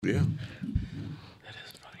Yeah. That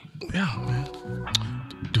is funny. Yeah, man.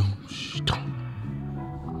 Doom, sh,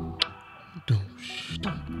 doom. Doom, sh,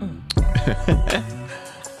 doom.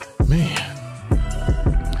 Man.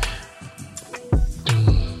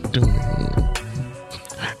 Doom, doom.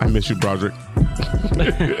 I miss you, Broderick.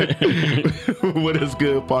 What is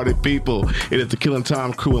good, party people? It is the Killing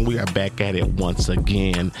Time crew, and we are back at it once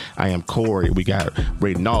again. I am Corey. We got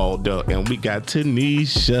Reynaldo, and we got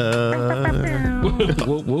Tanisha.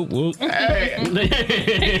 Whoop, whoop, whoop. Hey. Yo,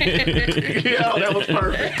 that was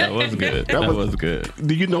perfect. That was good. That was good.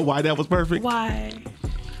 Do you know why that was perfect? Why?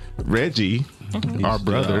 Reggie, our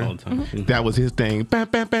brother, All the time. that was his thing. Bam,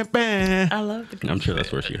 bam, bam, bam. I love the I'm sure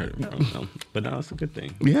that's where she heard it from. But now it's a good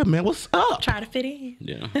thing. Yeah, man. What's up? Try to fit in.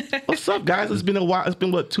 Yeah. What's up, guys? It's been a while. It's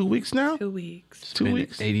been, what, 2 weeks now? 2 weeks. 2 Been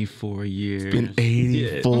weeks? 84 years. Been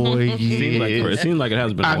 84 years. It seems like it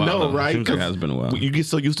has been a I while. know, though. right? Seems like it has been a while. You get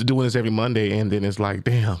so used to doing this every Monday, and then it's like,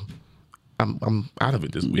 damn, I'm out of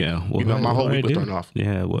it this week. Yeah. Well, You know, my whole what week I was did. thrown off.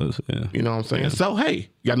 Yeah, it was. Yeah. You know what I'm saying? So, hey,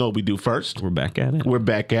 y'all know what we do first. We're back at it. We're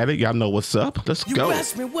back at it. Y'all know what's up. Let's You go.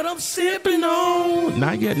 ask me what I'm sipping on.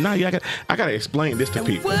 Not yet. I gotta explain this to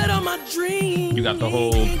people. What are my dreams? You got the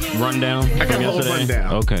whole rundown? I got from the whole yesterday?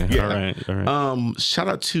 rundown. Okay. Yeah. All right. Shout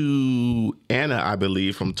out to Anna, I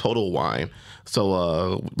believe, from Total Wine.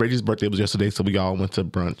 So Reggie's birthday was yesterday, so we all went to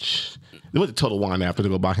brunch. We went to Total Wine after to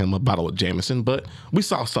go buy him a bottle of Jameson, but we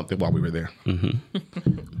saw something while we were there.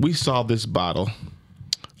 We saw this bottle,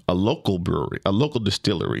 a local brewery, a local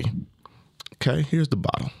distillery. Okay, here's the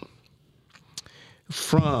bottle.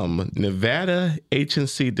 From Nevada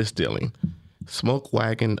H&C Distilling, Smoke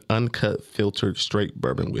Wagon Uncut Filtered Straight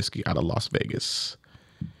Bourbon Whiskey out of Las Vegas.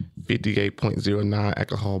 58.09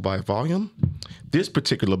 alcohol by volume. This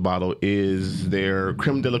particular bottle is their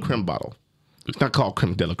creme de la creme bottle. It's not called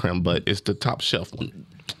creme de la creme, but it's the top shelf one.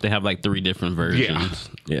 They have like 3 different versions.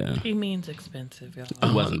 Yeah. He means expensive, y'all.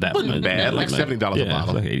 It wasn't that wasn't much. bad, like $70 a yeah,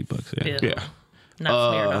 bottle. It's like $80. Yeah. Yeah. Yeah.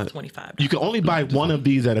 Not Smirnoff, $25. You can only buy one of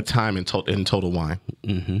these at a time in Total Wine.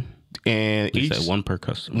 Mm-hmm. And You each said one per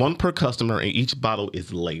customer. one per customer, and each bottle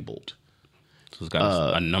is labeled. So it's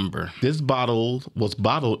got a number. This bottle was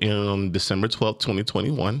bottled in December 12th,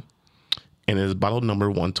 2021. And it's bottle number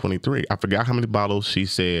 123. I forgot how many bottles she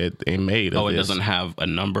said they made. Oh, it this. doesn't have a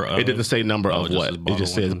number of It doesn't say number Oh, of it just what. says It bottle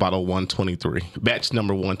just says 123. bottle 123. Batch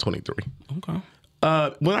number 123. Okay.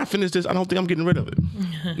 When I finish this, I don't think I'm getting rid of it.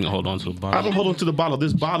 You can hold on to the I'm bottle. gonna hold on to the bottle.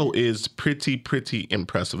 This bottle is pretty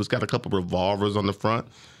impressive. It's got a couple revolvers on the front.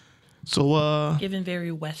 So, Giving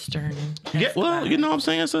very Western. yeah, well, you know what I'm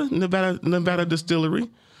saying? It's a Nevada distillery.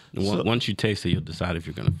 Once you taste it, you'll decide if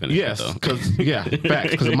you're going to finish Yes, it, though. because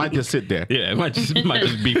facts. Because it might just sit there. Yeah, it might just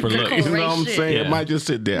be for looks. You know what I'm saying? Yeah. It might just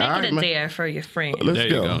sit there. Make All it right, a man. dare for your friend. Let's There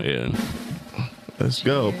go. you go. Yeah. Let's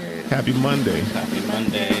go. Happy Monday. Happy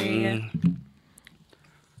Monday.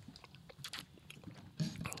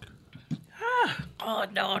 Oh,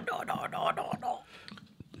 no.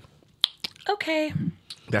 Okay.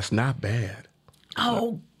 That's not bad.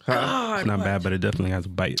 Oh, God. It's not bad, but it definitely has a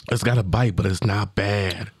bite. It's got a bite, but it's not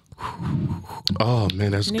bad. Oh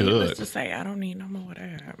man, that's Needless good. to say, I don't need no more of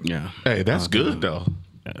that. Yeah. Hey, that's good though.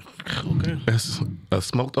 Okay. That's a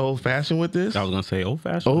smoked old fashioned with this. I was going to say old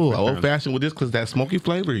fashioned. Oh, old fashioned with this because that smoky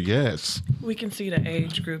flavor. Yes. We can see the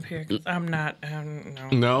age group here because I'm not,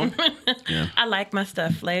 no. No. I like my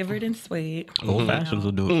stuff flavored and sweet. Old fashions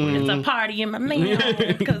will do it for you. It's a party in my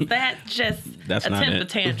man because that just That's a not temper it.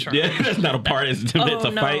 tantrum. Yeah, that's not a part. It's Oh,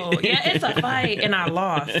 a no. fight. Yeah, it's a fight, and I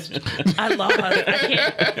lost. I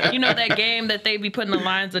can't. You know that game that they be putting the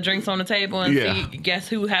lines of drinks on the table and Yeah. see guess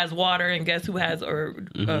who has water and guess who has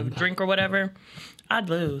drink or whatever. I'd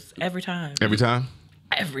lose every time. Every time.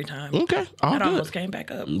 Every time. Okay. All That good. almost came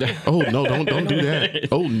back up. Oh no! Don't do that.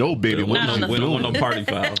 Oh no, baby. What Not on you the We don't doing? want no party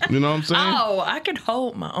foul. You know what I'm saying? Oh, I can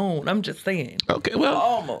hold my own. I'm just saying. Okay. Well,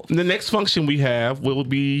 Almost. the next function we have will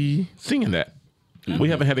be singing that. We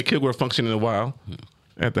haven't had a Kid World function in a while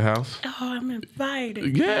at the house. Oh, I'm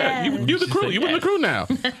invited. Yeah, Yes. you're the crew. You're in the crew now.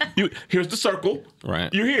 Here's the circle.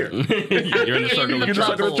 Right. You're here. You're in the circle You're of the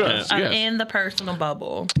circle of trust. trust. I'm Yes. in the personal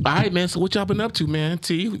bubble. All right, man. So what y'all been up to, man?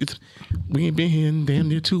 T, we ain't been here in damn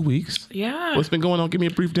near 2 weeks. Yeah. What's been going on? Give me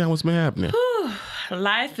a brief down. What's been happening?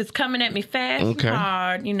 Life is coming at me fast Okay. and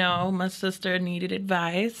hard. You know, my sister needed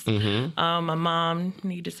advice. My mom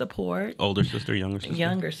needed support. Older sister, younger sister.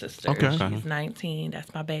 Younger sister. Okay. She's 19.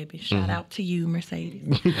 That's my baby. Shout out to you,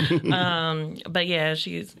 Mercedes. But yeah,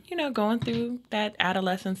 she's, you know, going through that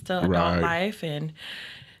adolescence to adult Right. life and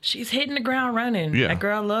she's hitting the ground running. Yeah. That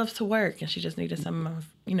girl loves to work, and she just needed some,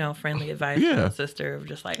 friendly advice Yeah. from her sister of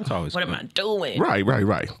just like, always what am good. I doing?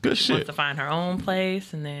 Right. Good She shit. wants to find her own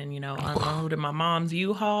place, and then unloaded my mom's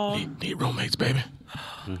U-Haul. Need roommates, baby.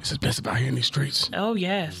 It's expensive out here in these streets. Oh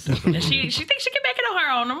yes, and she thinks she can make it on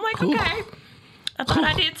her own. I'm like, okay. I thought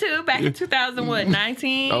I did too back in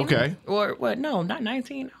 2019. Okay. Or what? No, not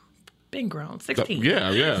 19. Been grown. 16.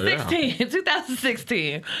 Yeah. 16,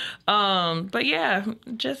 2016. But yeah,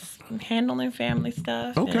 just handling family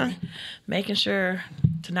stuff. Okay. And making sure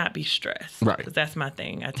to not be stressed. Right. Because that's my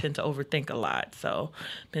thing. I tend to overthink a lot. So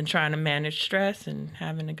been trying to manage stress and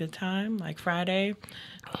having a good time. Like Friday,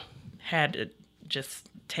 had to just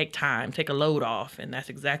take a load off, and that's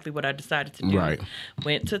exactly what I decided to do. Right.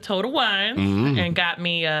 Went to Total Wines and got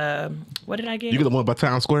me what did I get? You get the one by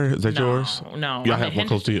Town Square? Is that No, yours? no. Y'all I'm have in one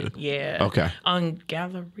close to you? Henderson. Yeah. Okay. On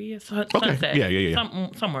Galleria Sunset. Yeah.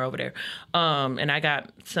 Somewhere over there. And I got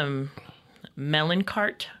some melon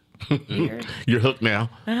cart. Here. You're hooked now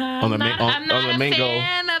on the I'm not a mango.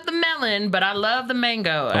 fan of the melon, but I love the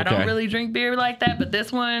mango. I Okay. don't really drink beer like that, but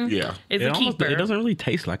this one Yeah. is It a almost, keeper. it doesn't really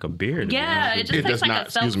taste like a beer. to be Yeah, honest it with just It tastes does like not. a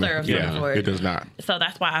Excuse me. seltzer of Yeah, some sort. it does not. So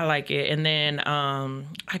that's why I like it. And then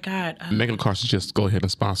I got Mango Cart should just go ahead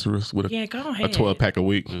and sponsor us with yeah, go a ahead. 12-pack a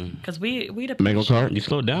week. Because we the Mango Cart. You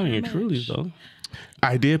slow down in your Trulies, though.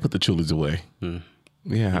 I did put the Chulies away.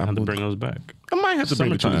 Yeah, I have to would- bring those back. I might have to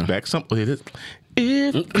bring the Summertime. Chulies back.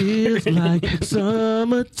 It feels like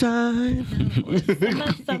summertime.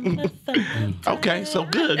 Okay, so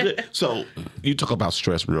good. So you talk about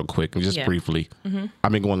stress real quick and just Yeah. briefly.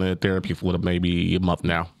 I've been going to therapy for maybe a month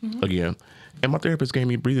now again. And my therapist gave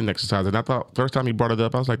me breathing exercise. And I thought, first time he brought it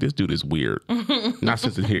up, I was like, this dude is weird. Not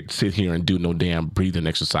sit here and do no damn breathing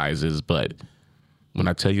exercises. But when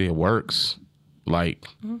I tell you it works, like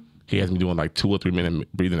he has me doing like 2 or 3 minute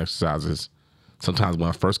breathing exercises. Sometimes when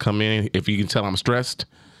I first come in, if you can tell I'm stressed,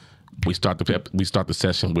 we start the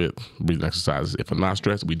session with breathing exercises. If I'm not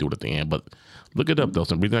stressed, we do it at the end. But look it up though.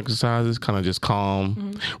 Some breathing exercises, kind of just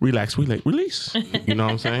calm, relax, release. You know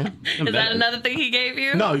what I'm saying? Is that another thing he gave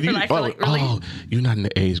you? No, you. Relax, Oh, release? you're not in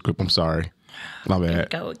the age group. I'm sorry. My bad.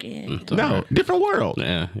 Go again. No, different world.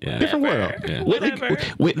 Yeah. Different world. Yeah. Whatever.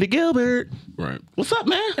 Whitley Gilbert. Right. What's up,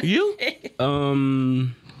 man? You?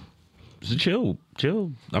 So chill.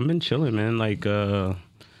 I've been chilling, man. Like, I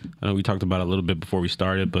know we talked about it a little bit before we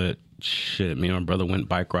started, but shit, me and my brother went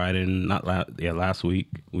bike riding. Last week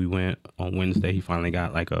we went on Wednesday. He finally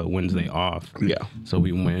got like a Wednesday off. Yeah. So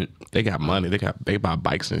we went. They got money. They buy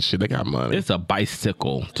bikes and shit. They got money. It's a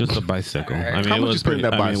bicycle, just a bicycle. I mean, How it much was you spend pretty,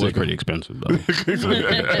 that I mean, it was bicycle? pretty expensive though.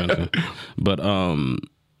 Expensive. But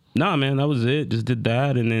nah, man, that was it. Just did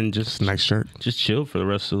that, and then just Nice shirt. just chill for the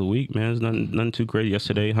rest of the week, man. It's nothing too crazy.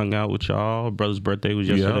 Yesterday, hung out with y'all. Brother's birthday was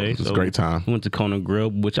yesterday. it was a great time. We went to Kona Grill,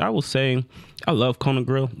 which I will say, I love Kona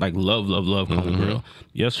Grill. Like, love Kona Grill.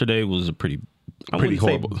 Yesterday was a pretty wouldn't say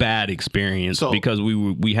horrible. bad experience So- because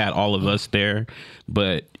we had all of us there,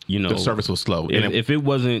 but The service was slow. If it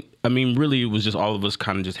wasn't, I mean, really, it was just all of us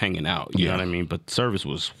kind of just hanging out. You know what I mean? But service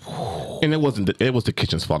was. And it was the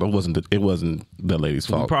kitchen's fault. It wasn't the lady's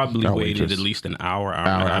fault. We probably Our waited waitress. at least an hour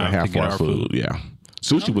hour and a half to get for our our food. Yeah.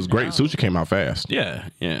 Sushi was great. Sushi came out fast. Yeah.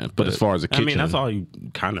 But as far as the I mean, kitchen- that's all you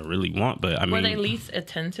kind of really want. But I mean, Were they least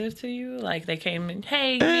attentive to you? Like they came in,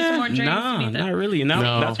 hey, you need some more drinks? nah, You need not that?" really. No.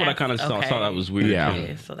 That's what I kind of saw that was weird. Yeah.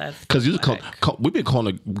 Okay, so that's Because whack. we've been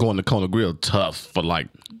going to Kona Grill tough for like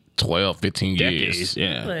 12, 15 Decades. years.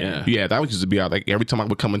 Yeah. Yeah, that used to be out. Like every time I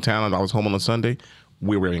would come in town and I was home on a Sunday,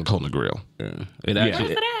 we were in Kona Grill. It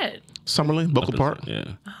actually. Where's it at? Summerlin, Boca Park. Yeah.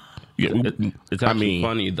 Yeah, It's actually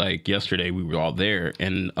funny. Like yesterday, we were all there,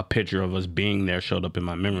 and a picture of us being there showed up in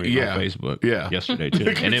my memory Yeah. on Facebook. Yeah. yesterday too,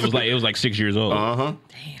 and it was like 6 years old.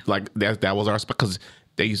 Like that was our spot because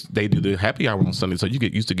they do the happy hour on Sunday, so you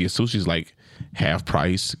used to get sushi's like half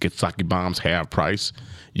price, get sake bombs half price.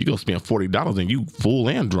 You go spend $40 and you full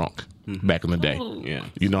and drunk. Back in the day, Yeah.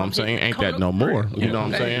 you know what I'm saying? Ain't that no more? You know what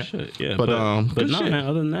I'm saying? Shit, yeah, but but good no, shit. man.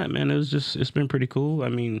 Other than that, man, it's been pretty cool. I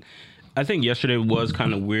mean, I think yesterday was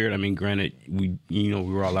kind of weird. I mean, granted, we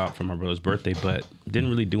were all out for my brother's birthday, but didn't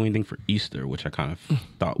really do anything for Easter, which I kind of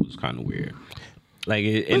thought was kind of weird. Like,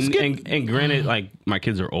 and granted, like my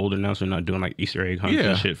kids are older now, so we're not doing like Easter egg hunts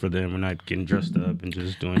Yeah. and shit for them. We're not getting dressed up and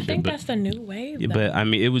just doing I shit. think But that's the new wave. yeah, though. but I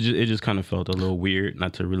mean, it just kind of felt a little weird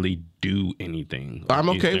not to really do anything. I'm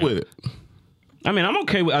on okay Easter. with it. I mean, I'm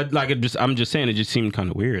okay with I'm just saying it just seemed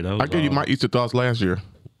kind of weird. I gave you my Easter thoughts last year.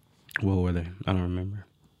 What were they? I don't remember.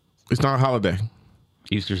 It's not a holiday.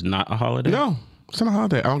 Easter's not a holiday? No, It's not a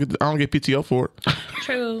holiday. I don't get PTO for it.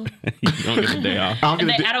 True. You don't get the day off. I don't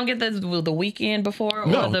get I don't get the weekend before or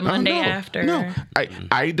the I Monday don't. after. No,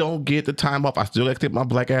 I don't get the time off. I still got to take my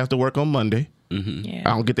black ass to work on Monday. Yeah.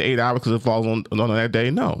 I don't get the 8 hours because it falls on that day.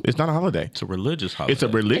 No, it's not a holiday. It's a religious holiday. It's a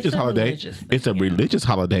religious holiday. It's a religious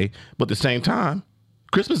holiday, but at the same time,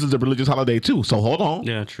 Christmas is a religious holiday too. So hold on.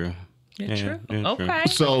 Yeah, true. Yeah, true. Yeah, Okay.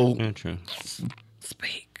 So Yeah, true.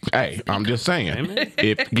 Speak. hey, I'm just saying,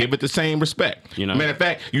 give it the same respect. You know. Matter of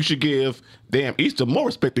fact, you should give Easter more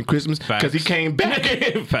respect than Christmas because he Facts. came back.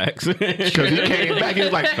 Facts. Because he came back, he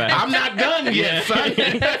was like, "I'm not done yet, son."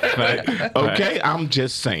 Facts. Okay, I'm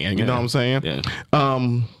just saying. You know what I'm saying?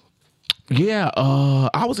 Yeah.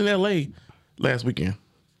 I was in LA last weekend.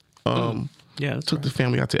 Yeah, that's Took the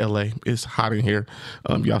family out to LA. It's hot in here.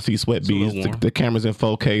 Y'all see sweat little beads. warm. The camera's in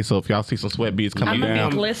 4K, so if y'all see some sweat beads I'm coming gonna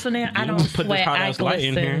down, be glistening. I don't put this sweat. hot I ass light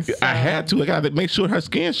in here. glisten. So. I had to. I got to make sure her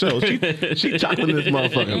skin shows. She chocolate this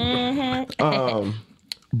motherfucker.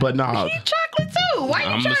 But nah, Chocolate too. Why you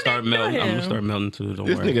I'm trying gonna start to melting. do I'm gonna him? start melting too. Don't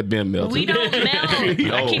this worry. nigga been melted. We don't melt. I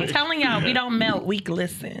keep old. telling y'all, we don't melt. We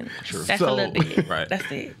glisten. That's So- a little bit. Right. That's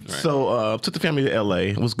it. So took the family to LA.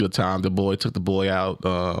 It was a good time. Took the boy out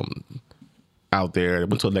out there.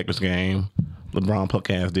 Went to a Lakers game. LeBron punk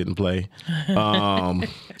ass didn't play.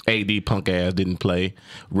 AD punk ass didn't play.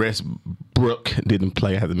 Westbrook didn't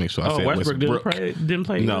play. I had to make sure I said Westbrook didn't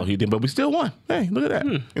play. No, either? he didn't. But we still won. Hey, look at that.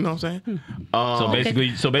 You know what I'm saying? So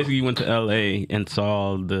basically, you went to LA and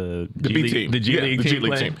saw the The B team. the G Yeah, League the team G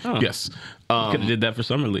League play? team. Oh. Yes. Could have did that for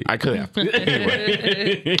summer league. I could have.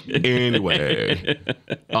 Anyway,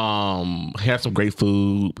 had some great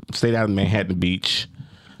food. Stayed out in Manhattan Beach.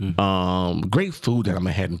 Great food out of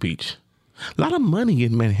Manhattan Beach. A lot of money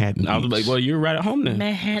in Manhattan Beach. I was like, well, you're right at home then.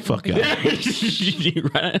 Manhattan. Fuck y'all. You're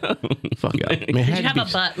right at home. Fuck y'all. Did Manhattan you have Beach.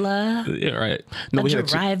 a butler? Yeah, right. No, a we had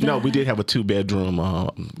driver? we did have a 2-bedroom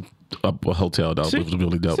a hotel though. It was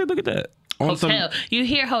really dope. See, look at that. On Hotel. You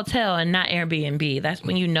hear hotel and not Airbnb. That's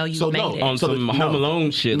when you know you So, made no, it. on some no. Home Alone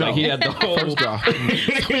shit. No. Like he had the whole. First off,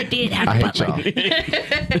 we did have I a hate butler.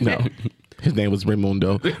 y'all. No. His name was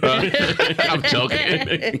Raimundo. I'm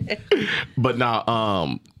joking. But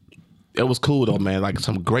now, it was cool though, man. Like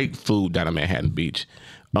some great food down at Manhattan Beach.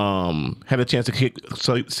 Had a chance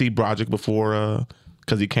to see Broderick before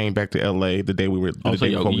because he came back to LA the day we were the so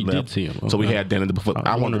day before we you did left. see him. So we Okay. had dinner before. I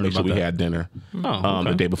I wanted to wondered make sure about we that. had dinner Oh, the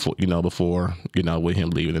okay. day before with him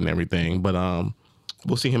leaving and everything. But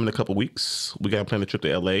we'll see him in a couple weeks. We got to plan a trip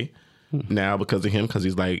to LA now because of him. Because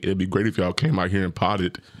he's like, it'd be great if y'all came out here and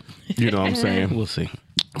potted. You know what I'm saying? We'll see.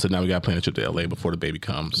 So now we got to plan a trip to LA before the baby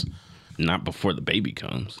comes. Not before the baby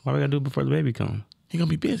comes. Why we gotta do it before the baby comes? He's gonna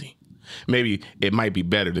be busy. Maybe it might be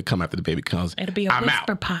better to come after the baby comes. It'll be a I'm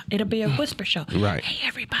whisper out. pop. It'll be a whisper show. Right. Hey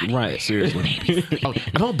everybody. Right. Seriously. Oh,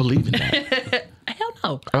 I don't believe in that. Hell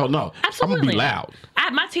no. I don't know. Absolutely. I'm gonna be loud.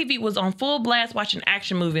 My TV was on full blast watching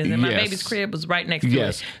action movies, and my Yes. baby's crib was right next to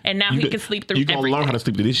Yes. it. And now he can sleep through You're gonna everything. learn how to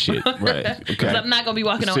sleep to this shit. Right. Because Okay. I'm not gonna be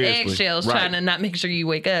walking on Seriously. eggshells Right. trying to not make sure you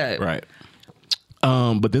wake up. Right.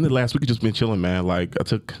 But then the last week, I just been chilling, man. Like I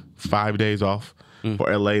took 5 days off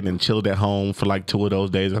for LA, and then chilled at home for like 2 of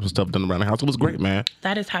those days. I have some stuff done around the house. It was great, man.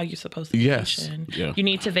 That is how you're supposed to Yes. vacation. Yeah. You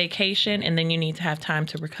need to vacation, and then you need to have time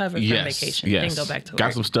to recover from vacation. Then go back to work.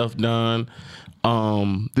 Got some stuff done.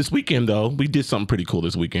 This weekend though, we did something pretty cool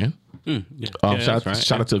this weekend.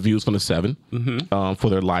 Shout out to Views from the 7 for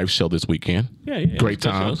their live show this weekend. Yeah. Great It's a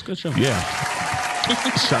good time. show. It's a good show. Yeah.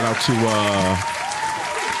 Shout out to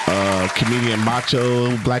comedian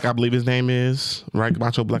Macho Black, I believe his name is. Right?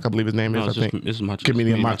 Macho Black, I believe his name is. No, I it's just- think. it's Macho.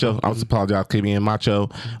 Comedian It's Macho. I was apologize, comedian Macho.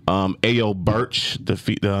 Ayo Birch,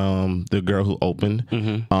 the girl who opened.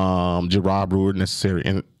 Gerard Brewer, Necessary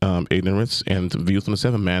Ignorance, and Views from the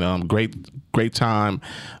 7, man. Great time.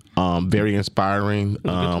 Very inspiring.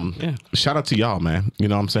 Yeah. Shout out to y'all, man. You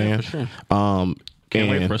know what I'm saying? for sure. Can't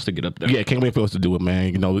wait for us to get up there. Yeah, can't wait for us to do it,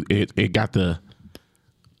 man. You know, it got the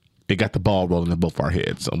ball rolling in both our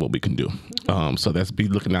heads on what we can do. So let's be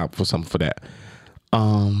looking out for something for that.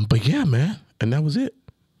 But yeah, man, and that was it.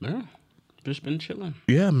 Yeah. Just been chilling.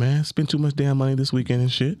 Yeah, man, spent too much damn money this weekend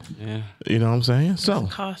and shit. Yeah. You know what I'm saying? So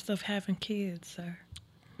Cost of having kids, sir.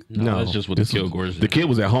 No, that's just what the Kilgores The kid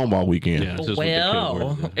was at home all weekend. Yeah, it's just what the Well,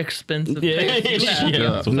 Kilgores did. expensive. Yeah. places. Yeah.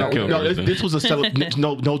 That's what the Kilgores did. This was a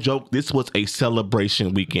no joke. This was a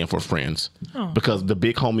celebration weekend for friends because the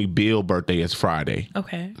big homie Bill birthday is Friday.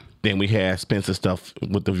 Okay. Then we had Spencer stuff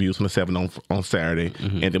with the Views from the 7 on Saturday,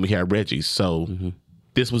 and then we had Reggie's. So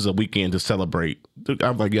this was a weekend to celebrate.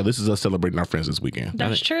 I'm like, yeah, this is us celebrating our friends this weekend.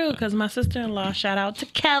 That's true, because my sister-in-law, shout out to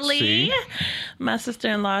Kelly. See? My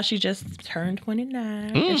sister-in-law, she just turned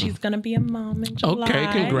 29, and she's going to be a mom in July. Okay,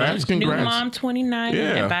 congrats. New mom, 29, Yeah.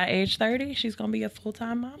 and by age 30, she's going to be a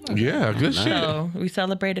full-time mama. Yeah, good shit. So we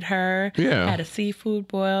celebrated her. Yeah. Had a seafood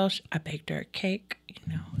boil. I baked her a cake.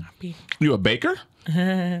 You know, You a baker?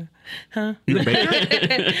 You a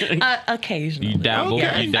baker? occasionally. You dabble.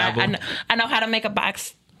 Okay. You dabble. I know how to make a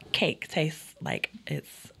box cake taste like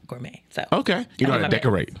it's gourmet. So Okay. You know how to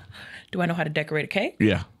decorate. do I know how to decorate a cake?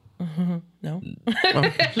 Yeah. No.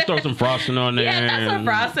 Just throw some frosting on there. Yeah, that's some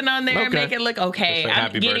frosting on there. Okay. Make it look okay. Just say I'm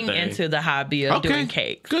happy getting birthday. into the hobby of Okay. doing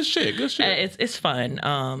cakes. Good shit. Good shit. It's fun.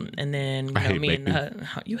 And then you I know, hate me baking. and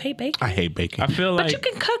you hate baking. I hate baking. I feel but like you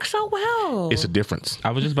can cook so well. It's a difference. I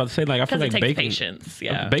was just about to say, like, I feel because like it takes baking. patience.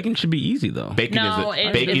 Yeah. Bacon should be easy though. Bacon No, is a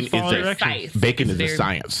it's bacon precise. bacon It's is a very-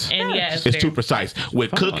 science. And yes, It's too precise.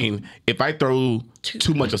 With cooking, if I throw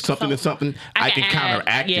too much of something in something, I can add-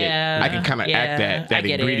 counteract yeah, it. I can counteract yeah, I that get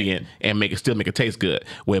it. ingredient and make it still make it taste good.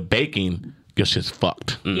 With baking, your shit's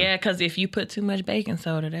fucked. Yeah, because if you put too much baking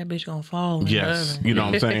soda, that bitch gonna fall in the Yes, oven. you know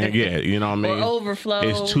what I'm saying. Yeah, you know what I Or mean. overflow.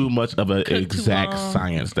 It's too much of an too exact long.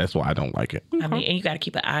 science. That's why I don't like it. I mean, and you got to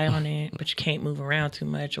keep an eye on it, but you can't move around too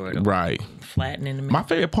much or it'll Right. flatten in the middle. My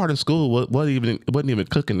favorite part of school wasn't even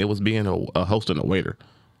cooking. It was being a host and a waiter.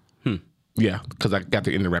 Yeah, because I got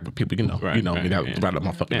to interact with people. Right, you know, right, that yeah. was right up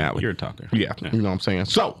my fucking Yeah, alley. you're a talker. Yeah, you know what I'm saying.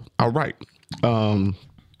 So, all right,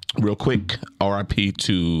 real quick, R.I.P.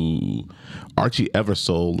 to Archie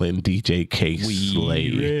Eversole and DJ K.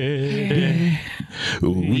 Slade.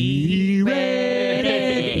 We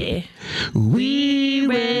ready. We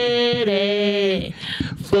ready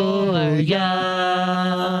for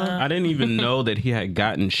ya. I didn't even know that he had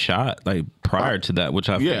gotten shot like prior to that, which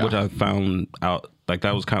I found out like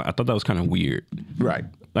that was I thought that was kind of weird. Right.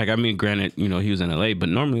 Like, I mean, granted, you know, he was in LA, but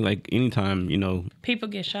normally, like, anytime, you know, People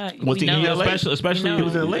get shot. Was We he in know. LA? especially No. he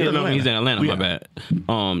was in Atlanta. No, he's in Atlanta. Yeah. My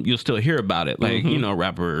bad. You'll still hear about it. Like, you know,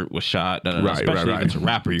 rapper was shot. Right, especially right. if it's a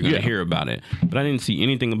rapper, you're gonna Yeah. hear about it. But I didn't see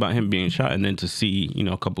anything about him being shot, and then to see, you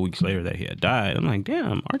know, a couple weeks later that he had died, I'm like,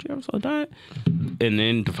 damn, Archie Eversole died, and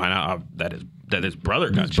then to find out that his brother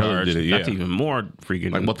got brother charged, did it, yeah. that's even more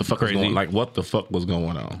freaking Like what the fuck crazy. what the fuck was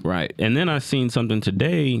going on? Right. And then I seen something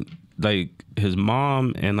today, like his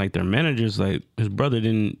mom and like their managers, like his brother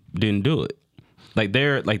didn't do it. Like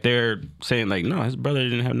they're saying like, no, his brother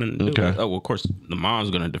didn't have nothing to do with it. Oh, well, of course the mom's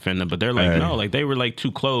gonna defend him, but they're like, no, like they were like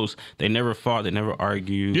too close. They never fought, they never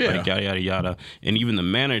argued, like yada yada yada. And even the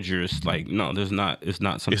managers like, no, it's not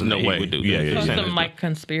something no that way. he would do. Yeah, yeah, So yeah. some like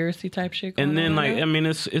conspiracy type shit. Going And then on like, right I mean,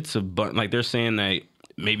 it's a bunch. Like they're saying that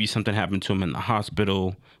maybe something happened to him in the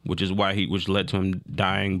hospital, which is why which led to him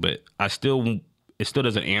dying. But it still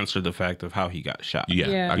doesn't answer the fact of how he got shot. Yeah,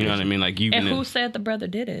 Yeah. You know what I mean? Like even And who if, said the brother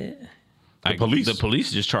did it? like, police. the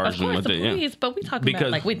police just Of charged him course, with the it. police, Yeah. but we talking about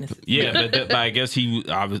like witnesses. Yeah, but I guess he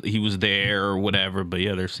was there or whatever. But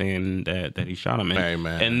yeah, they're saying that he shot him. And, Hey,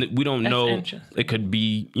 man. and we don't That's know. interesting. It could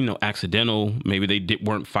be accidental. Maybe they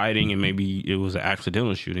weren't fighting, and maybe it was an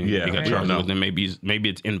accidental shooting. Yeah, he got we charged don't with. know. And maybe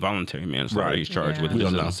it's involuntary manslaughter. Right. He's charged Yeah. with. We It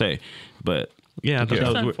don't doesn't know. say. But yeah, I thought Yeah. that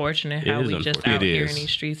It's was unfortunate It how is we just unfortunate. out It here is. in these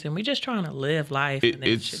streets and we just trying to live life and then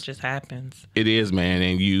it's- shit just happens. It is, man,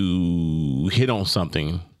 and you hit on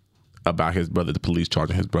something about his brother, the police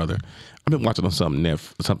charging his brother. I've been watching on something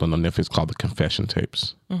on Netflix called The Confession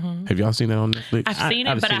Tapes. Have y'all seen that on Netflix? I've seen it,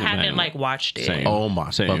 I've but seen I it, haven't man. like watched it. Same. Oh my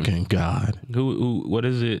Same. fucking god! Who? What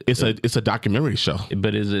is it? It's a documentary show.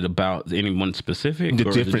 But is it about anyone specific? The or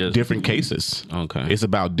is it just- different cases. Okay. It's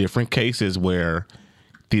about different cases where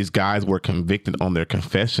these guys were convicted on their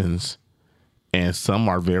confessions, and some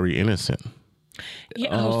are very innocent.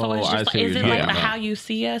 Yeah, so it's I just see like, what is you're it like talking the about. How You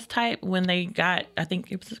See Us type when they got, I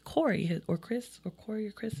think it was Corey or Chris.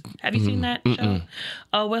 Have you seen that show?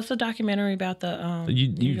 Oh, what's the documentary about the New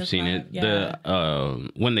You've York seen Times? it. Yeah. The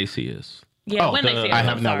When They See Us. Yeah, when they see it. I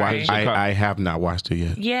have not sorry. watched. I have not watched it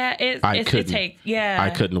yet. Yeah, it couldn't. takes. Yeah, I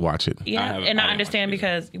couldn't watch it. Yeah, haven't- and I I didn't understand watch it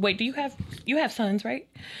because wait, do you have sons, right?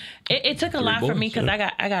 It took a lot for me boys, because yeah.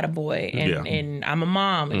 I got a boy and Yeah. and I'm a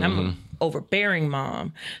mom and I'm an overbearing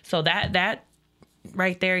mom, so that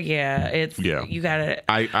right there, yeah, it's Yeah. you gotta.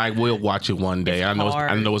 I will watch it one day. It's I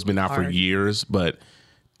hard. know it's been out for Hard. years, but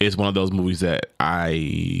it's one of those movies that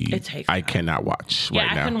I takes I time. cannot watch Yeah,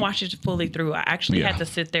 right I now. couldn't watch it fully through. I actually Yeah. had to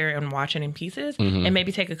sit there and watch it in pieces and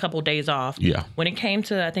maybe take a couple days off. Yeah. When it came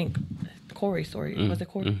to, I think, Corey's story, was it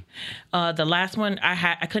Corey? The last one,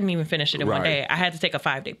 I couldn't even finish it in one Right. day. I had to take a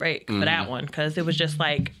 5-day break for that one because it was just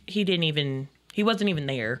like he didn't even He wasn't even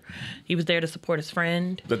there. He was there to support his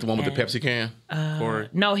friend. That's the one with the Pepsi can? Or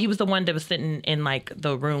No, he was the one that was sitting in like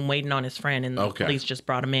the room waiting on his friend, and the Okay. police just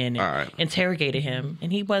brought him in and All right. interrogated him,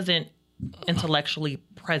 and he wasn't intellectually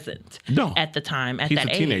present No. at the time. At He's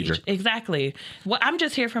that a teenager. age, exactly. Well, I'm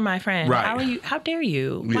just here for my friend. Right. How are you? How dare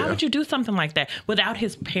you? Yeah. Why would you do something like that without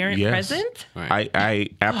his parent Yes. present? I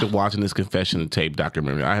after watching this confession tape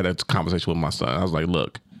documentary, I had a conversation with my son. I was like,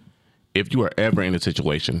 look, if you are ever in a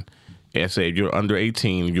situation, and say if you're under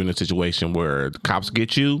 18, you're in a situation where the cops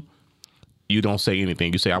get you, you don't say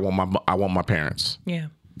anything. You say, I want my parents. Yeah.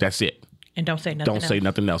 That's it. And don't say nothing. Don't say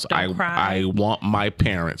nothing else. Don't cry. I want my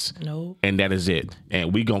parents. No. And that is it.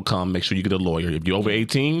 And we gonna come make sure you get a lawyer. If you're over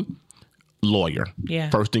 18, lawyer. Yeah,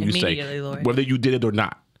 First thing you say. immediately lawyer. Whether you did it or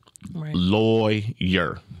not. Right.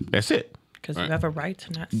 Lawyer. That's it. Because you have a right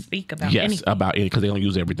to not speak about Yes, anything. about it, because they don't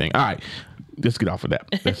use everything. All right. Let's get off of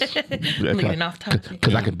that. Moving off topic.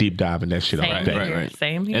 Because I can deep dive in that shit all Same day. here.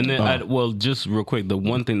 Same here. And then, well, just real quick, the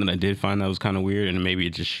one thing that I did find that was kind of weird, and maybe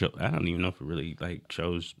it just showed, I don't even know if it really like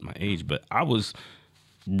shows my age, but I was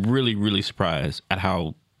really, really surprised at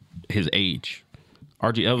how his age.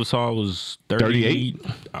 RG Elvisall was 38.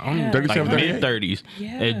 37, 38. Mid-30s. Yeah.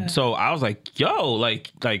 And so I was like, yo, like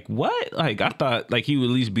what? Like I thought like he would at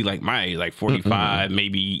least be like my age, like 45,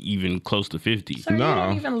 maybe even close to 50. Sir, you No.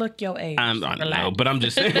 don't even look your age. I don't know, Relax. but I'm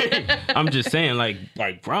just saying, like,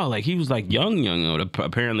 bro, like he was like young.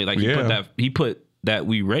 Apparently, like he put that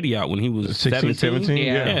We Ready out when he was 16, 17,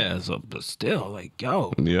 Yeah. So, but still, like,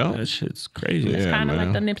 yo, Yeah. that shit's crazy. Yeah. It's kind of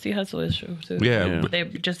man. like the Nipsey Hussle issue too. Yeah. They're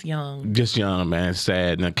just young. Just young, man.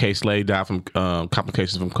 Sad. Now, K. Slade died from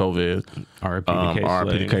complications from COVID. R.I.P. to K.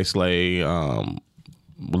 R.I.P. to Slade. K. Slade,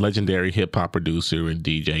 legendary hip hop producer and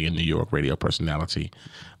DJ and New York radio personality.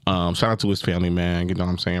 Shout out to his family, man. You know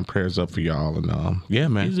what I'm saying? Prayers up for y'all. And yeah,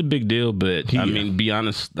 man. He's a big deal, but I mean, be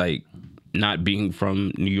honest, like, not being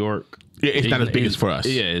from New York. Yeah, it's not as big as for us.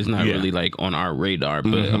 Yeah, it's not really like on our radar,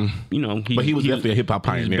 but you know, But he was definitely a hip hop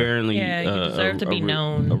He's pioneer. barely, Yeah, he deserved to be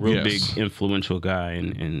known. A real Yes. big influential guy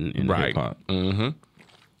in Right. hip hop.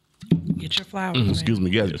 Get your flowers. man. Excuse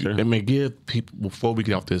me. Yes, sir. I mean, give people, before we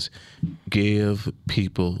get off this, give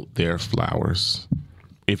people their flowers.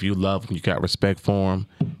 If you love them, you got respect for them,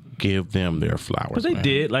 give them their flowers. But they man.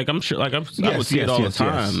 did, like I'm sure, like I would see yes, it all yes, the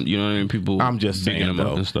time. yes. You know what I mean? People. I'm just bigging saying them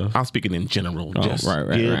up though. and stuff. I'm speaking in general. Oh, Just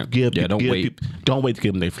right, give, yeah, don't wait. Don't wait to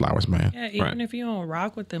give them their flowers, man. Yeah, even if you don't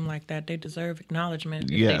rock with them like that, they deserve acknowledgement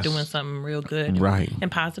if Yes. they're doing something real good, Right. and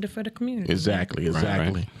positive for the community. Exactly.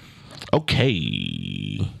 right.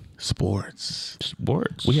 Okay. Sports.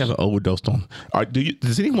 Sports. We have an overdose on.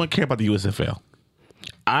 Does anyone care about the USFL?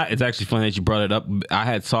 It's actually funny that you brought it up. I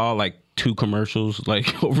had saw like 2 commercials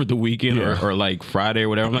like over the weekend or like Friday or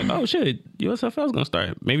whatever. I'm like, oh shit, USFL's gonna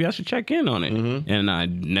start. Maybe I should check in on it. And I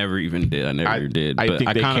never even did. I never did. I But think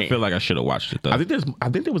I they kind of can't. feel like I should have watched it though. I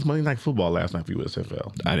think there was Monday Night Football last night for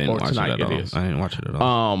USFL. I didn't Or watch tonight it at all. is. I didn't watch it at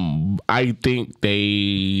all. I think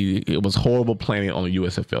it was horrible planning on the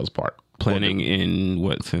USFL's part. Planning in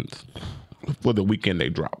what sense? For the weekend they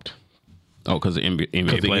dropped. Oh, because the NBA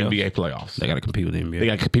Because the playoffs? NBA playoffs. They got to compete with the NBA. They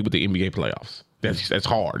got to compete with the NBA playoffs. That's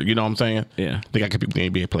hard. You know what I'm saying? Yeah. They got to compete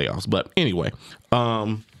with the NBA playoffs. But anyway,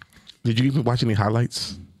 did you even watch any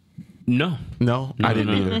highlights? No. No, I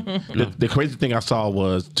didn't either. The crazy thing I saw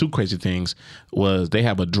was 2 crazy things. Was they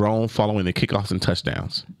have a drone following the kickoffs and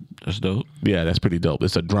touchdowns. That's dope. Yeah, that's pretty dope.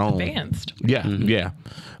 It's a drone. Advanced. Yeah, yeah.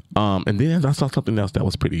 And then I saw something else that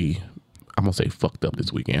was pretty, I'm going to say fucked up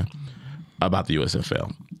this weekend about the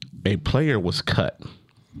USFL. A player was cut.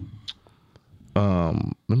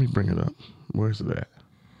 Let me bring it up. Where's it at?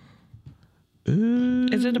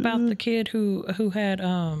 Is it about the kid who had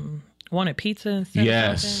wanted pizza instead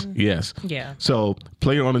of something? Yes. Yeah. So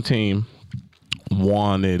player on the team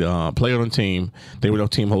wanted player on the team. They were in a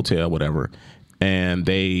team hotel, whatever, and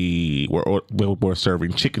they were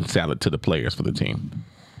serving chicken salad to the players for the team.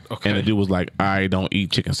 Okay. And the dude was like, "I don't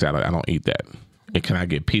eat chicken salad. I don't eat that. And can I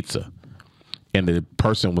get pizza?" And the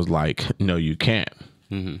person was like, "No, you can't."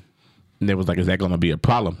 Mm-hmm. And they was like, "Is that going to be a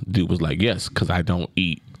problem?" The dude was like, "Yes, because I don't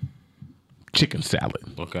eat chicken salad."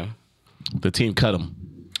 Okay. The team cut him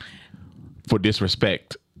for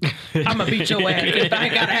disrespect. I'm gonna beat your ass if I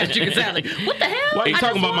ain't gotta have chicken salad. What the hell? Why are you I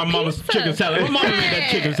talking just about my want mama's pizza. chicken salad? My mama made that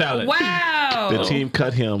chicken salad. Wow. The team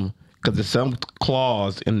cut him because there's some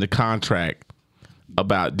clause in the contract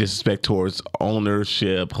about disrespect towards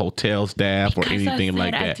ownership, hotel staff, or Because anything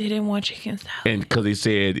like I that. didn't want chicken salad. And because they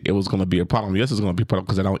said it was going to be a problem. Yes, it's going to be a problem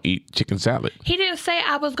because I don't eat chicken salad. He didn't say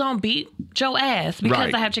I was gonna beat your ass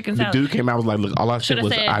because I have chicken salad. The dude came out and was like, "Look, all I said Should have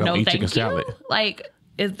was said I don't no, eat thank chicken you. salad." Like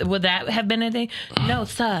Would that have been a thing? No,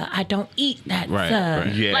 sir, I don't eat that, sir.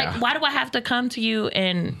 right. Yeah. Like, why do I have to come to you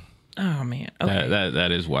and? Oh man. Okay.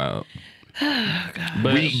 That is wild.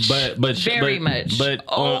 But Very much. But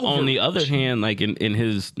on the other hand, like in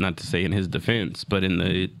his, not to say in his defense, but in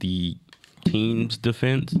the team's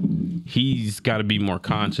defense, he's got to be more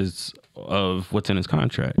conscious of what's in his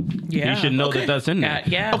contract. Yeah. He should know that that's in there.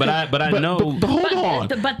 Yeah. But I know. But hold on.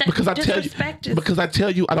 but that because disrespect is- because I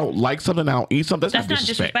tell you I don't like something, I don't eat something. That's That's not not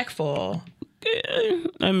disrespect. disrespectful. It's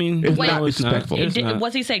I mean, no, not it's not. disrespectful. It's not.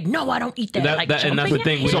 Was he saying no? I don't eat that. And that's the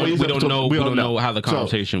thing. We So don't know how the So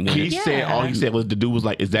conversation went. He said all he said was the dude was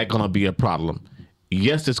like, "Is that going to be a problem?"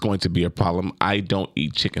 Yes, it's going to be a problem. I don't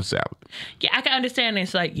eat chicken salad. Yeah, I can understand.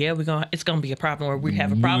 It's like, yeah, it's gonna be a problem, or we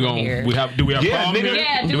have a problem here. Do we have a Yeah, problem? nigga. here?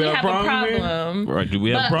 Yeah, do we have a here? problem? Right? Do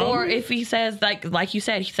we have a But, problem? or if he says like you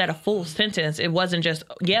said, he said a full sentence. It wasn't just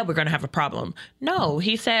we're gonna have a problem. No,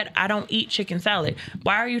 he said I don't eat chicken salad.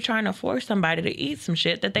 Why are you trying to force somebody to eat some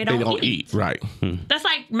shit that they They don't, don't eat. Right. That's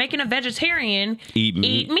like making a vegetarian Eat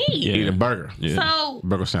meat. Yeah. Eat a burger. So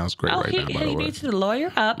Burger sounds great right he now, by the way. needs to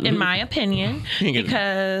lawyer up, in my opinion,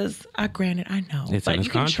 because granted I know, It's in but his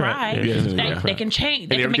you can contract. try. Yeah, it's in his They contract. can change.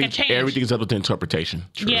 They And can make a change. everything's up to interpretation.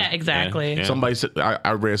 Yeah, exactly. Yeah. Somebody said,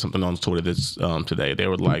 I read something on Twitter this today. They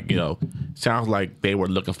were like, sounds like they were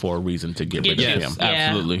looking for a reason to get rid of Yes, him. Yeah.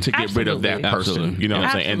 absolutely. To get rid of that person. Absolutely. You know what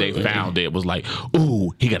I'm saying? And they Absolutely. found it was like,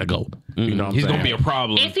 ooh, he got to go. You know what I'm He's saying? gonna be a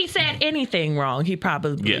problem. If he said anything wrong, he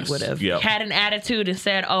probably Yes, would have yep. had an attitude and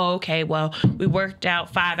said, "Oh, okay, well, we worked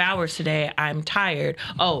out 5 hours today. I'm tired."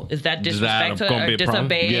 Oh, is that disrespectful gonna or be a problem?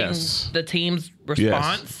 disobeying Yes. the team's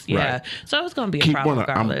response? Yeah. right. So it's going to be a Keep problem running.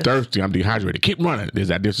 I'm regardless. thirsty. I'm dehydrated. Keep running. Is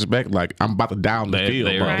that disrespect? Like, I'm about to die on the field.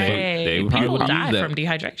 they- bro. Right. They People probably would die use that. from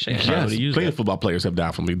dehydration. Yeah. Yes. would use Plenty that. of football players have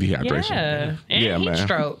died from dehydration. Yeah. And Yeah, heat man.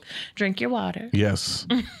 stroke. Drink your water. Yes.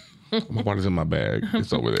 My water's in my bag.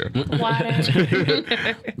 It's over there.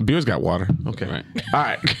 Water. Beer's got water. Okay. Right. All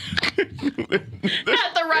right.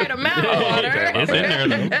 Not the right amount of water. It's in there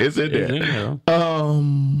though. It's in It's in there.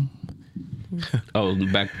 there. Oh,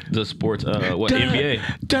 back to sports. What NBA?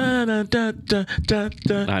 I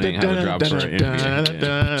didn't have a drop for I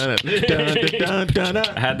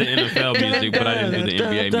had the NFL music, but I didn't do the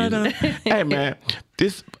NBA music. Hey man,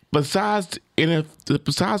 this besides the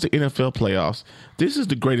NFL playoffs, this is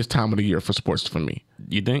the greatest time of the year for sports for me.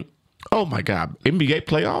 You think? Oh my God, NBA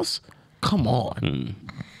playoffs? Come on.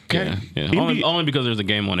 Okay. Yeah. NBA Only because there's a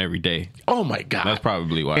game on every day. Oh my God. That's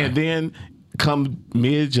probably why. And then come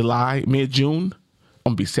mid-July, mid-June,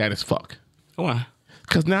 I'm gonna be sad as fuck. Why?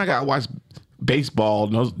 Cause now I gotta watch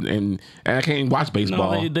baseball and I can't watch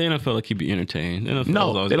baseball. No, the NFL will keep you entertained. The NFL's No,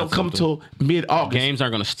 always they got don't come something. till mid-August. Games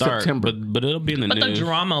aren't going to start, September. but it'll be in the But the news.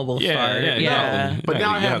 drama will Yeah, start. yeah, Yeah. exactly. But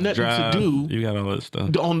now I You have nothing to drive, do. You got all that stuff.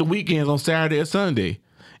 on the weekends on Saturday or Sunday.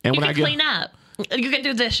 And You when can I get clean up. You can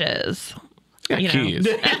do dishes. I got you know. kids.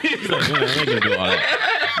 Yeah, they can do all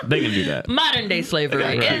that. They can do that. Modern day slavery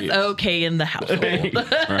Right. is okay in the household. Right.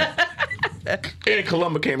 And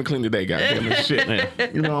Columba came and cleaned today, goddamn it,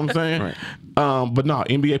 shit. You know what I'm saying? Right. But no,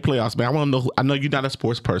 NBA playoffs, man. I want to know. I know you're not a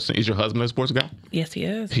sports person. Is your husband a sports guy? Yes, he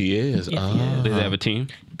is. He is. Yes, he is. Do they have a team?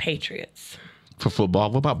 Patriots. For football.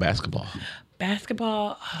 What about basketball?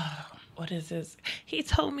 Basketball. What is this? He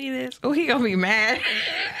told me this. Oh, he gonna be mad.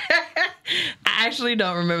 I actually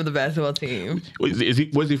don't remember the basketball team. Where's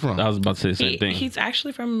he from? I was about to say the same thing. He's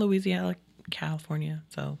actually from Louisiana, California.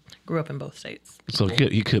 So grew up in both states. So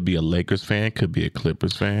he could be a Lakers fan, could be a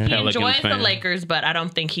Clippers fan. He Pelicans enjoys the fan. Lakers, but I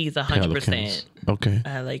don't think he's 100% Pelicans. Okay.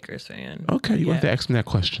 a Lakers fan. Okay, you have to ask him that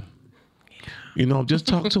question. You know, just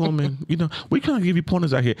talk to him, and you know, we kind of give you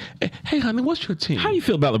pointers out here. Hey, honey, what's your team? How you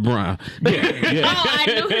feel about LeBron? Yeah. Oh, I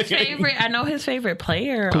knew his favorite. I know his favorite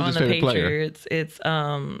player Who's on his the favorite player? Patriots. It's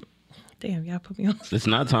damn, y'all put me on. It's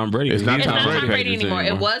not Tom Brady. It's not It's Tom not Brady. Tom Brady Patriots anymore.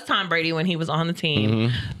 It was Tom Brady when he was on the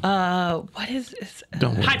team. What is this?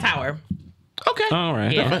 Don't worry. Hightower. Okay. All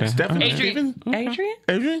right. Yeah. Okay. Stephanie, Adrian. Stephen? Adrian?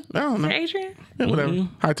 Adrian? I don't know. Adrian? Yeah, whatever.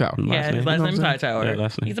 Hightower. Yeah, his name. last You know name is what I'm Hightower. Yeah,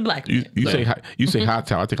 last name. He's a black You, man. you say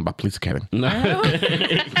Hightower. I think about Police Academy.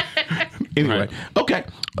 Anyway, okay.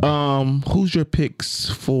 Who's your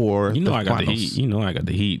picks for You know the I got finals? the Heat. You know I got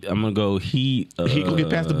the Heat. I'm gonna go Heat. He gonna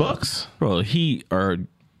get past the Bucks? Bro, Heat are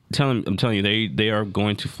I'm telling you, they are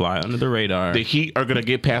going to fly under the radar. The Heat are gonna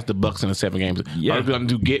get past the Bucks in the 7 games. Yeah. Are going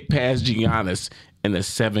to get past Giannis in the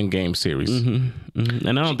 7-game series. And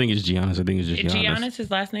I don't think it's Giannis. I think it's just Giannis. Giannis,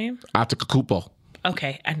 his last name? Antetokounmpo.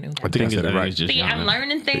 Okay, I knew I that. think I said it right. It's just See, I'm Giannis.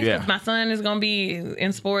 learning things Yeah. because my son is going to be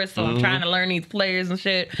in sports, so I'm trying to learn these players and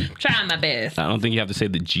shit. I'm trying my best. I don't think you have to say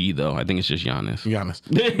the G though. I think it's just Giannis. Giannis.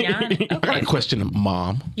 Giannis? I got Okay. a question,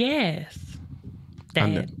 Mom. Yes.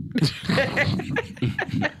 Dad.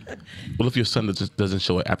 Well, if your son doesn't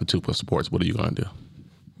show an aptitude for sports, what are you going to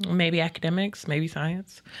do? Maybe academics, maybe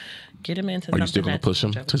science. Get him into Are something. you still going to push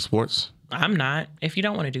him to sports? I'm not. If you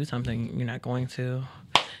don't want to do something, you're not going to,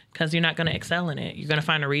 because you're not going to excel in it. You're going to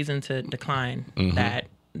find a reason to decline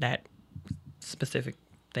that specific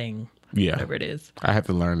thing, Yeah. whatever it is. I have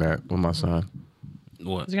to learn that with my son.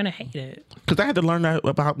 What? You're going to hate it. Because I had to learn that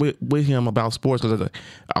about with him about sports. Because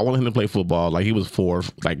I wanted him to play football. Like he was four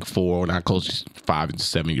when I coached 5 and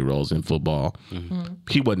 7 year olds in football. Mm-hmm.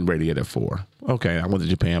 He wasn't ready yet at 4. Okay, I went to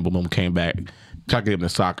Japan. Boom, came back. Tried to get him to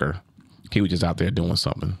soccer. He was just out there doing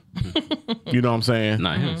something. You know what I'm saying?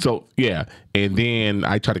 Not him. So yeah, and then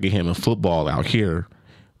I tried to get him in football out here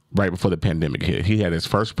right before the pandemic hit. He had his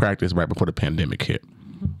first practice right before the pandemic hit,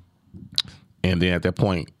 and then at that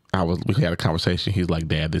point, we had a conversation. He's like,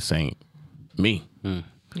 "Dad, this ain't me."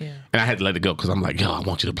 Yeah. And I had to let it go because I'm like, yo, I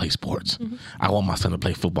want you to play sports. I want my son to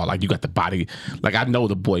play football. Like, you got the body. Like, I know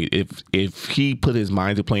the boy, if he put his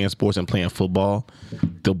mind to playing sports and playing football,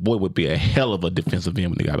 the boy would be a hell of a defensive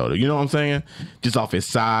end when he got older. You know what I'm saying? Just off his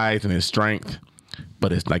size and his strength.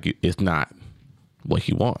 But it's like, it's not what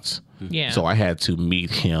he wants. Yeah. So I had to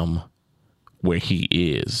meet him where he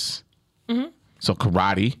is. So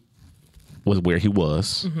karate was where he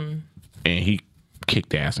was. And he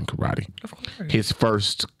kicked ass in karate. Of course. His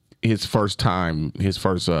first what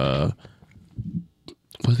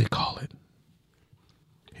do they call it?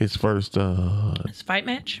 His first It's fight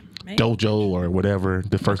match? Maybe? dojo or whatever.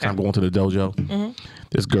 The first time going to the dojo,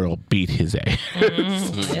 this girl beat his ass.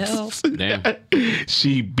 Well, Damn.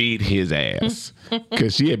 She beat his ass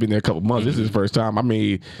because she had been there a couple months. This is his first time. I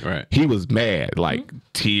mean, Right. he was mad, like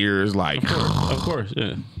tears, like. Of course,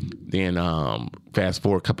 yeah. Then fast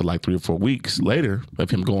forward a couple, like 3 or 4 weeks later of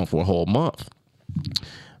him going for a whole month,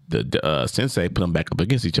 the sensei put them back up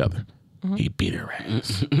against each other. He beat her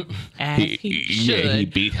ass. as he should. Yeah, he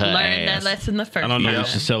beat her Learn ass. that lesson the first I don't know if time.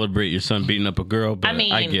 you should celebrate your son beating up a girl, but I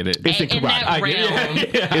mean, I get it. It's in in karate. that I realm,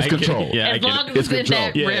 It's control. Yeah, I as get long it. as it's in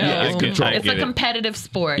that control. realm, Yeah, it's control. it's I a get it. competitive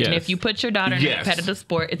sport. And Yes. if you put your daughter in Yes. a competitive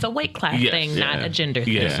sport, it's a weight class Yes. thing, not Yeah. a gender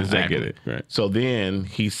thing. Yes, Yeah, exactly. I get it. Right. So then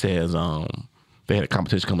he says, they had a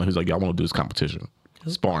competition coming. He's like, y'all want to do this competition,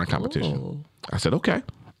 sparring competition. Ooh. I said, okay.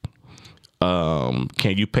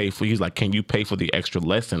 Can you pay for? He's like, can you pay for the extra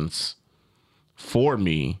lessons for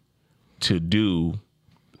me to do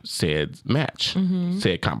said match,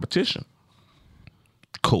 said competition?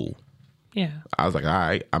 Cool. Yeah. I was like, all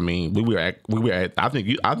right. I mean, we were at. I think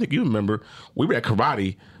you remember we were at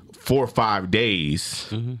karate 4 or 5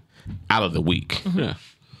 days out of the week. Yeah.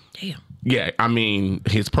 Damn. Yeah, I mean,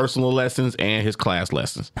 his personal lessons and his class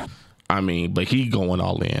lessons. I mean, but he going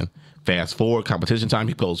all in. Fast forward, competition time,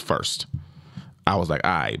 he goes first. I was like,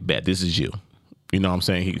 all right, bet this is you. You know what I'm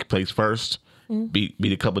saying? He plays first, beat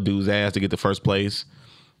a couple dudes' ass to get the first place.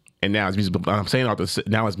 And now it's music. But I'm saying all to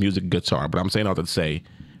now it's music and guitar. But I'm saying all to say,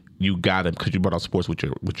 you gotta, because you brought out sports with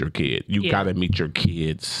your kid. You gotta meet your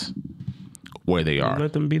kids where they are.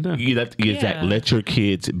 Let them be them. Let your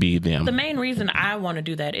kids be them. The main reason I want to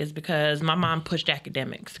do that is because my mom pushed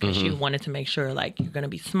academics because she wanted to make sure like you're going to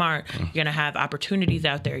be smart, you're going to have opportunities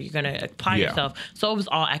out there, you're going to apply yourself. So it was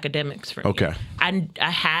all academics for me. Okay. I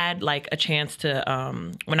had like a chance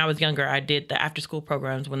to when I was younger, I did the after school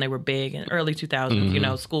programs when they were big in early 2000s. You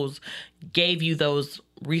know, schools gave you those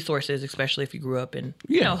resources, especially if you grew up in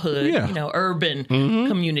hood, urban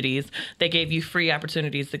communities. They gave you free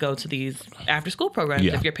opportunities to go to these after school programs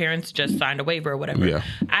if your parents just signed a waiver or whatever. Yeah.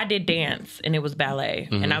 I did dance and it was ballet,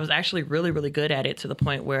 and I was actually really, really good at it to the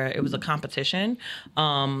point where it was a competition,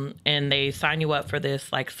 and they sign you up for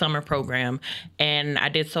this like summer program, and I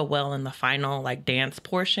did so well in the final like dance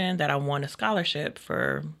portion that I won a scholarship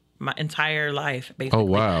for my entire life, basically. Oh,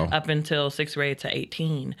 wow. Up until 6th grade to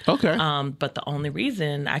 18. Okay. But the only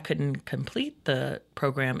reason I couldn't complete the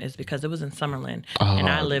program is because it was in Summerlin, and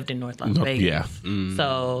I lived in North Las Vegas. yeah.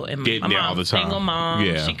 So, and Getting my there all mom, the time. single mom,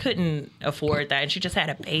 Yeah. she couldn't afford that, and she just had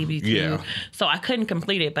a baby too. Yeah. So I couldn't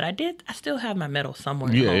complete it, but I still have my medal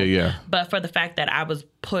somewhere. at Yeah, home. yeah. But for the fact that I was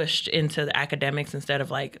pushed into the academics instead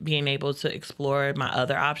of like being able to explore my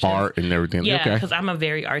other options. Art and everything. Yeah, Okay. because I'm a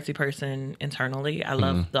very artsy person internally. I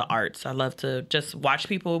love the arts. I love to just watch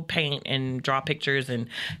people paint and draw pictures and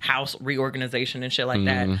house reorganization and shit like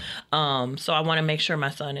that. So I want to make sure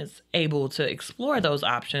my son is able to explore those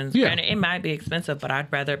options. Yeah. Granted, it might be expensive, but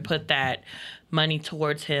I'd rather put that money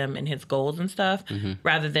towards him and his goals and stuff,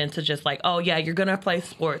 rather than to just like, oh yeah, you're gonna play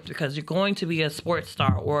sports because you're going to be a sports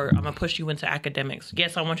star, or I'm gonna push you into academics.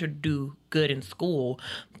 Yes, I want you to do good in school,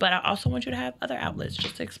 but I also want you to have other outlets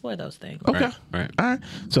just to explore those things. Okay. Right. All right.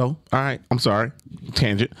 So, all right. I'm sorry.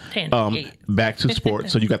 Tangent. Yeah. Back to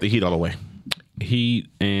sports. So you got the Heat all the way. Heat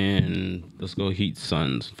and let's go Heat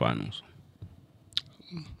Suns finals.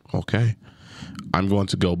 Okay. I'm going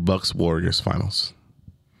to go Bucks Warriors finals.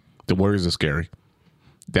 The Warriors are scary.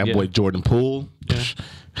 That Yeah. boy Jordan Poole,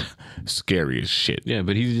 scary as shit. Yeah,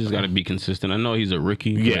 but he's just got to be consistent. I know he's a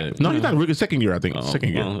rookie. Yeah. but, No, he's not a rookie. Second year, I think.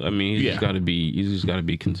 Second year. Well, I mean, he's Yeah. just got to be. He's just got to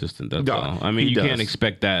be consistent. That's No, all. I mean, he you can't does.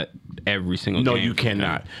 expect that every single. No, game you from him.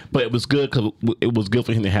 cannot. But it was good because it was good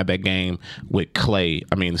for him to have that game with Clay.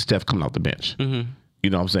 I mean, Steph coming off the bench. Mm-hmm. You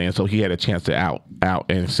know what I'm saying? So he had a chance to out,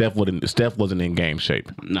 and Steph wasn't in game shape.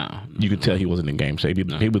 No. You could tell he wasn't in game shape.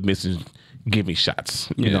 He was missing give me shots,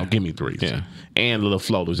 you know, give me threes, and little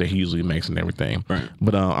floaters that he usually makes and everything. Right.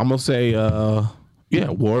 But I'm gonna say,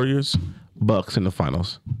 Warriors, Bucks in the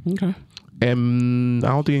finals, Okay. and I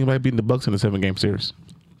don't think anybody beating the Bucks in the 7-game series.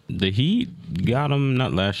 The Heat got him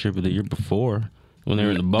not last year, but the year before when they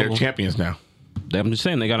were in the They're bubble. champions now. I'm just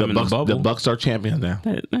saying they got him in Bucks, the bubble. the Bucks are champions now.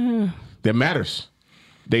 That matters.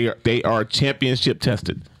 They are championship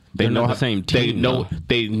tested. They They're know not how, the same team,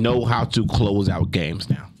 They know how to close out games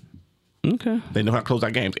now. Okay. They know how to close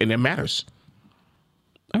out games, and it matters.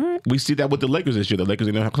 All right. We see that with the Lakers this year. The Lakers,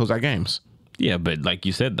 they know how to close out games. Yeah, but like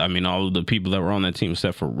you said, I mean, all of the people that were on that team,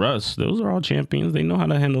 except for Russ, those are all champions. They know how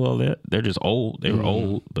to handle all that. They're just old. They were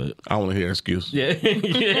old, but I don't want to hear an excuse. yeah,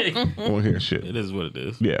 I don't want to hear shit. it is what it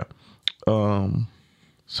is. Yeah.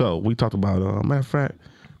 So we talked about matter of fact,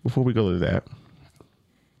 before we go to that,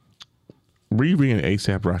 Riri and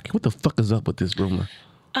ASAP Rocky. What the fuck is up with this rumor?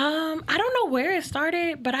 I don't know where it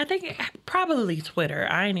started, but I think probably Twitter.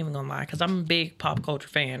 I ain't even gonna lie, because I'm a big pop culture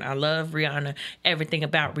fan. I love Rihanna, everything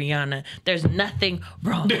about Rihanna. There's nothing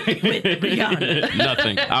wrong with Rihanna.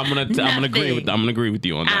 Nothing. I'm gonna agree with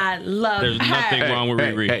you on that. I love There's her. nothing wrong with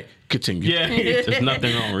Riri. Hey, continue. Yeah, there's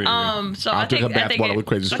nothing wrong with Riri. So I'll I drink think, a I bath think water with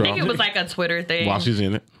Crazy I think Straw. it was like a Twitter thing. While she's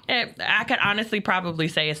in it. I could honestly probably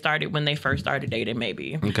say it started when they first started dating.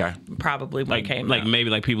 Maybe. Okay. Probably when it came like out. maybe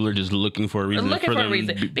like people are just looking for a reason Looking for for a them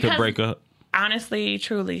reason. to Because- break up. Honestly,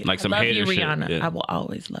 truly, Like some I love you, hater shit, Rihanna. yeah. I will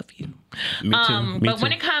always love you. Me too. Me But too.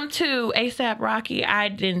 when it comes to ASAP Rocky, I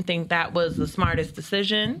didn't think that was the smartest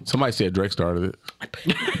decision. Somebody said Drake started it.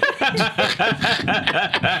 Drake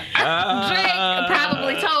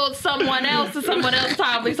probably told someone else, and someone else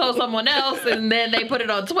probably told someone else, and then they put it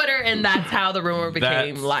on Twitter, and that's how the rumor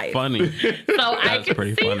became That's life. funny. So I That's can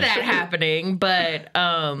pretty see funny. that happening, but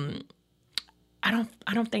I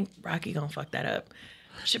don't think Rocky gonna fuck that up.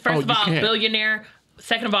 First of you all, can't. billionaire.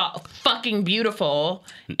 Second of all, fucking beautiful.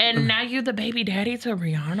 And now you the baby daddy to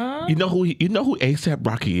Rihanna? You know who ASAP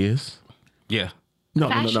Rocky is? Yeah. No.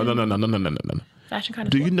 Fashion. Fashion kind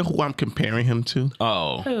of. Do you know who I'm comparing him to?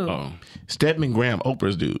 Oh. Who? Oh. Stedman Graham,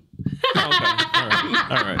 Oprah's dude. Okay. All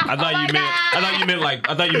right. I thought you meant like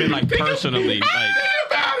personally. Like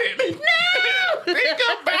about it. No. Think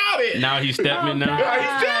about it. now he's Stepman now.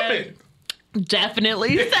 He's Stedman.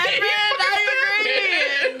 Definitely Stedman. I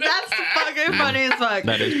agree. That's fucking funny as fuck.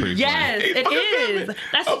 That is pretty Yes, funny. it is.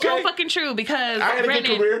 That's so Okay. fucking true because I had a good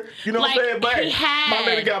granted, career. You know what I'm saying? But he had my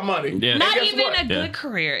lady got money. Yeah. not guess even what? a good Yeah.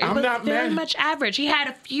 career. It I'm was not very mad. much average. He had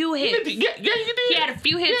a few hits. Yeah, you did. He had a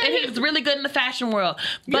few hits, and he was really good in the fashion world.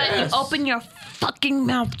 But Yes. you open your fucking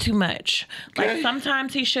mouth too much. Like Okay.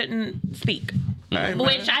 sometimes he shouldn't speak, Hey, man.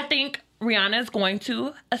 which I think Rihanna is going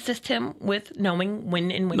to assist him with knowing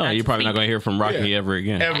when and when. No, not you're to probably not speak. going to hear from Rocky Yeah. ever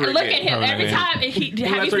again. Ever Look again. at him Probably every not time. Have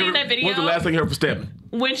you seen that video? When's the last thing you heard from Stedman?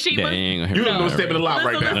 When she Yeah, was. he ain't gonna You hear don't know from Stedman alive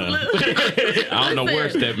right now. Listen. I don't know where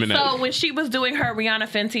Listen, Stedman So at. when she was doing her Rihanna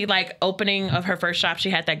Fenty like opening of her first shop, she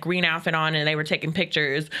had that green outfit on, and they were taking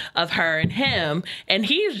pictures of her and him. And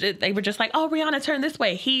they were just like, "Oh, Rihanna, turn this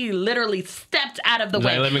way." He literally stepped out of the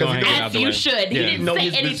way, Let me go ahead and get out as the you way. should. He Yeah. didn't Know say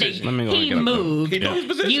his anything. position. Let me go He ahead and get out the way. moved. He knows his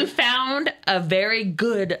position. You found a very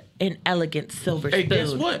good and elegant silver Hey, spoon.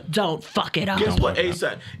 guess what? Don't fuck it up. Guess what,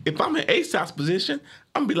 ASAP? If I'm in ASAP's position,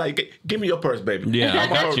 I'm gonna be like, give me your purse, baby. Yeah, I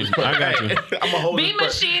I'ma got hold you. his purse. I got you. I'm gonna hold Be his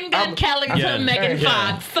purse. Machine Gun Kelly to Yeah. Megan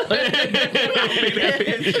Yeah. Fox.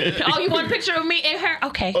 Oh, you want a picture of me and her?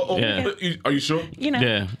 Okay. Oh, Yeah. Are you sure? You know,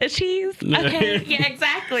 Yeah. the cheese. Okay, yeah,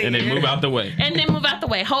 exactly. And then move out the way. And then move out the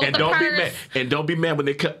way. Hold And the don't be purse. mad. And don't be mad when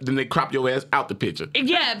they crop your ass out the picture.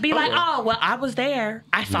 Yeah, be like, Oh. oh, well, I was there.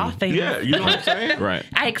 I saw things. Yeah, you know what I'm saying? Right.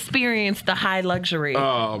 I experienced the high luxury.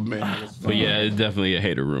 Oh man. But yeah, it's definitely a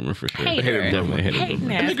hater rumor for sure. Hater. Definitely a hater Hating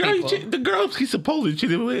rumor. ass And the girl, people. the girl he supposedly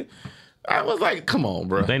cheated with, I was like, come on,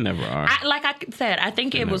 bro. They never are. Like I said, I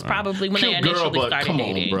think it was probably when they Cute girl, initially but started come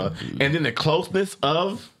dating. on, bro. And then the closeness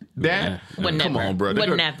of that. Would Come never. on, bro.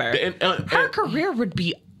 Would never. Her career would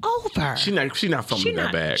be over. She not filming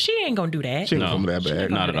that bag. She ain't gonna do that. She ain't filming that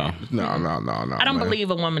bag. Not at all. No. I don't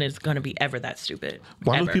believe a woman is gonna be ever that stupid.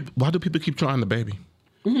 Why do people keep trying the baby?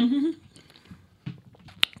 Because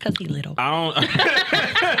he little. I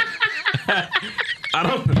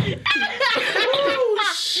don't.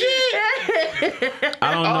 Oh shit!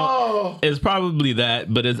 I don't know. It's probably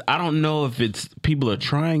that, but I don't know if it's people are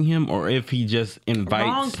trying him or if he just invites.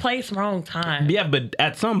 Wrong place, wrong time. Yeah, but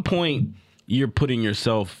at some point, you're putting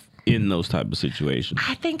yourself in those type of situations.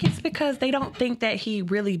 I think it's because they don't think that he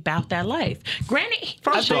really about that life. Granted,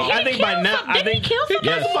 I think by now, did he kill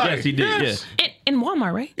somebody? Yes, he did. Yes. In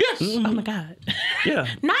Walmart, right? Yes. Oh my God. Yeah,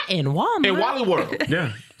 Not in Walmart. In Wally World.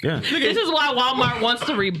 yeah, yeah. This is why Walmart wants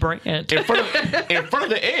to rebrand. In front of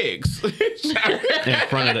the eggs. In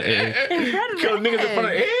front of the egg. Kill niggas in front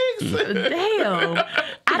of eggs. Damn.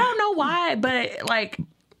 I don't know why, but like,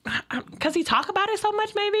 because he talk about it so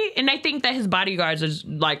much, maybe, and they think that his bodyguards is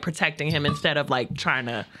like protecting him instead of like trying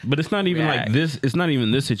to. But it's not even like this. It's not even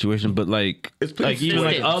this situation. But like, It's like even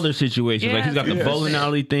like persistent. other situations. Like he's got the Yes. bowling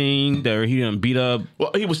alley thing that he done beat up.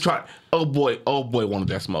 Well, he was trying. Oh boy wanted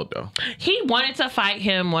that smoke though. He wanted to fight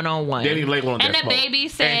him 1-on-1. Danny Lay wanted and that the smoke. baby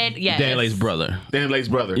said, "Yes." Danley's brother. Danny Lay's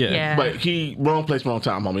brother. Yeah. Yeah. But he wrong place, wrong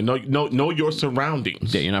time, homie. Know your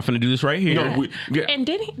surroundings. Yeah, you're not finna do this right here. And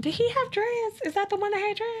did he have dreads? Is that the one that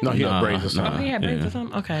had dreads? No, he had Nah, braids or Oh, something. he had braids Yeah. or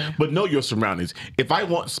something. Okay. But know your surroundings. If I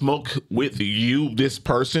want smoke with you, this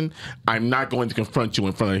person, I'm not going to confront you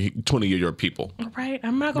in front of 20 of your people. Right.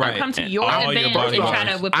 I'm not going Right. to come to And your all your event and try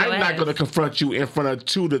bodyguards. to whip your I'm ass. not going to confront you in front of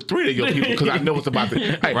 2 to 3 of your people because I know what's about to.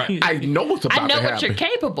 Hey, Right. I know what's about I know to what happen. you're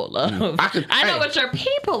capable of. I know hey, what your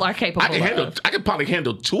people are capable of. I can probably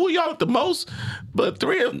handle 2 of y'all at the most, but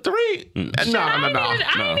 3. No.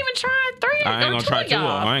 I ain't even trying 3 I ain't or gonna 2 try of 2.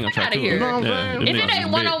 y'all. I ain't gonna try Fuck 2. outta here. You know what I'm saying? If it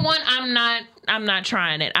ain't 1-on-1, I'm not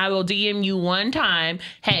trying it. I will DM you one time.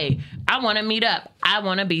 Hey, I want to meet up. I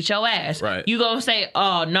want to beat your ass. Right. You gonna say,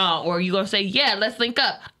 oh no, or you gonna say, yeah, let's link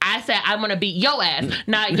up. I said I want to beat your ass,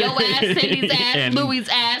 not your ass, Cindy's ass, And- Louis'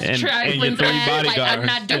 ass, and your Triflin's 3 ass. Like I'm bodyguards.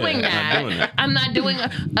 not doing Yeah, that. I'm not doing that.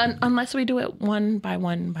 I'm not doing unless we do it one by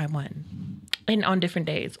one by one. And on different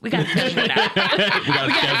days. We got to schedule it out. we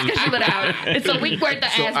got to schedule it out. It's a week worth of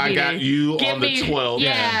So ass I beating. got you Give on the me- 12th.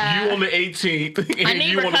 Yeah. You on the 18th. And I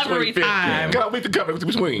need you on the recovery 25th. time. Got a week to cover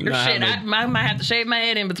between. Shit, I might have to shave my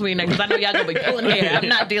head in between that because I know y'all gonna be pulling hair. I'm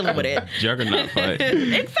not dealing with it. Juggernaut fight.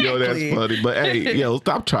 Exactly. Yo, that's funny. But hey, yo,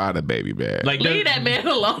 stop trying to baby man. Like, Leave that man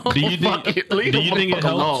alone. do you think? Fuck it. Leave Do the you think it motherfucker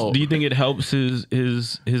helps? alone. Do you think it helps his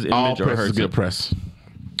image all or press is hurts good it? press.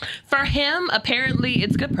 For him, apparently,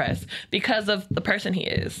 it's good press because of the person he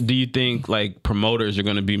is. Do you think like promoters are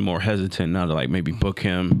going to be more hesitant now to like maybe book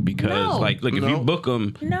him because No. like look if No. you book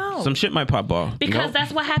him, No. some shit might pop off. Because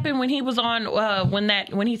that's what happened when he was on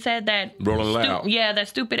when he said that Rolling Loud. that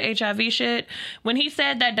stupid HIV shit. When he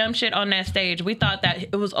said that dumb shit on that stage, we thought that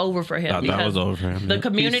it was over for him. Thought that because was over for him, The yeah.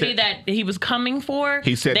 community He said- that he was coming for,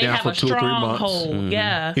 He sat they down have for a 2 or 3 strong months. hold.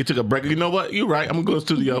 Yeah. He took a break. You know what? You're right. I'm gonna go to the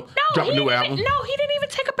studio, drop a new album. No, he didn't even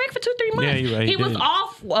take a break for 2-3 months. Yeah, you're right, He he was didn't.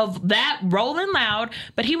 off of that Rolling Loud,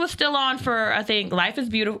 but he was still on for I think Life is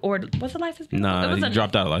Beautiful or was it Life is Beautiful? Nah, it was he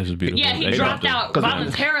dropped out. Life is beautiful. Yeah, he They dropped him. out 'Cause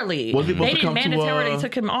voluntarily. was he supposed They to didn't come to, mandatorily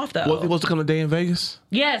took him off though. Was he supposed to come to Day in Vegas?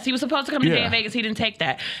 Yes, he was supposed to come to Yeah. Day in Vegas. He didn't take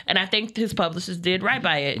that. And I think his publicist did right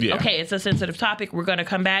by it. Yeah. Okay, it's a sensitive topic. We're going to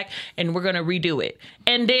come back and we're going to redo it.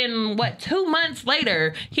 And then, 2 months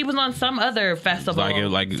later, he was on some other festival.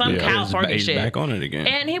 Some California he's shit. back on it again.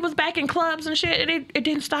 And he was back in clubs and shit. And it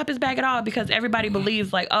didn't stop his back at all because everybody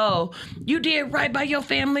believes, like, oh, you did right by your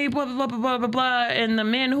family, blah, blah, blah, blah, blah, blah, blah. And the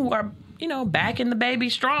men who are, backing the baby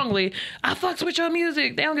strongly, I fucks with your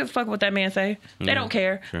music. They don't give a fuck what that man say. They don't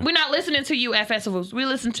care. sure. We're not listening to you at festivals. We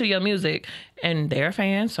listen to your music. And they're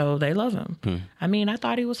fans, so they love him. I mean, I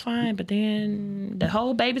thought he was fine, but then the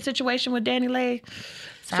whole baby situation with Danny Lay,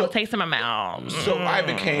 sour taste in my mouth. So I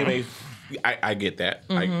became I get that.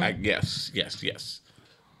 I yes.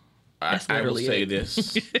 That's I will literally say it.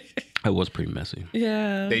 this. It was pretty messy.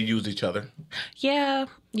 Yeah. They used each other. Yeah.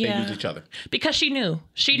 They Yeah. used each other. Because she knew.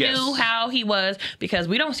 She Yes. knew how he was because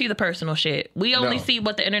we don't see the personal shit. We only No. see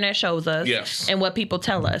what the internet shows us Yes. and what people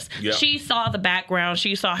tell us. Yeah. She saw the background.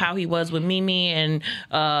 She saw how he was with Mimi and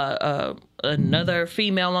another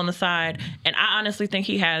female on the side. And I honestly think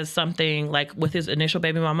he has something like with his initial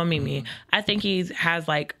baby mama Mimi. I think he has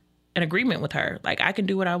like an agreement with her. Like, I can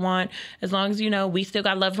do what I want as long as, you know, we still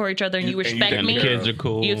got love for each other and you respect and me. the kids are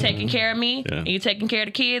cool. You taking care of me. Yeah. And you taking care of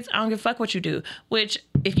the kids. I don't give a fuck what you do. Which,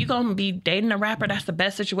 if you gonna be dating a rapper, that's the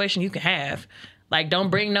best situation you can have. Like, don't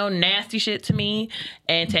bring no nasty shit to me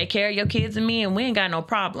and take care of your kids and me, and we ain't got no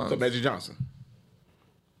problem. So Magic Johnson.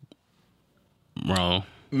 Wrong.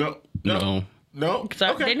 No. No.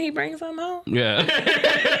 So didn't he bring some home? Yeah.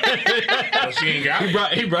 She ain't got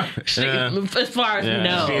it. He brought. Yeah. As far as we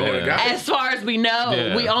know. She ain't never got it. As far as we know,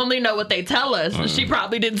 Yeah. we only know what they tell us. She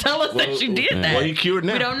probably didn't tell us that she did that. Well, he cured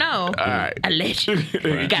now. We don't know. All right. Allegedly.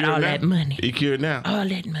 He got all that money. He cured now. All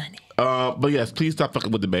that money. But yes, please stop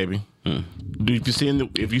fucking with the baby. If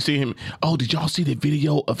you see him, did y'all see the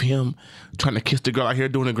video of him trying to kiss the girl out here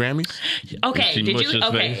doing the Grammys? Okay, She did mushed you? his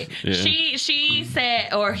Okay, face. Yeah. she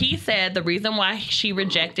said, or he said, the reason why she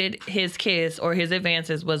rejected his kiss or his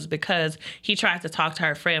advances was because he tried to talk to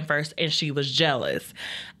her friend first, and she was jealous.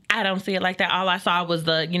 I don't see it like that. All I saw was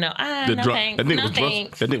no thanks, That nigga no was drunk.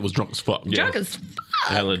 thanks. That nigga was drunk as fuck. Drunk as fuck.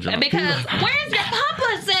 Hella drunk. Because where's your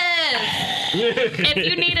publicist? If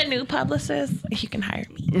you need a new publicist, you can hire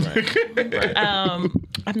me. Right.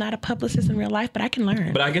 I'm not a publicist in real life, but I can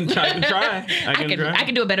learn. But I can try. I I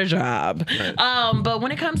can do a better job. Right. But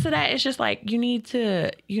when it comes to that, it's just like you need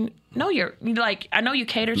to I know you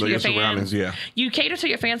cater to Know your your fans. surroundings, yeah. You cater to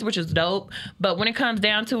your fans, which is dope. But when it comes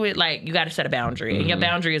down to it, like you got to set a boundary, and your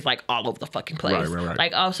boundary is like all over the fucking place. Right.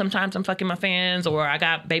 Like, sometimes I'm fucking my fans, or I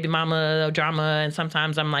got baby mama drama, and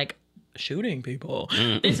sometimes I'm like shooting people.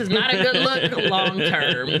 This is not a good look long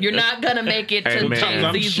term. You're not gonna make it Hey, to man,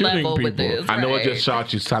 I'm Jay-Z's shooting level with people. this. I know I right? just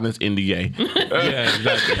shot you. Sign this NDA. Yeah,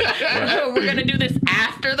 exactly. We're gonna do this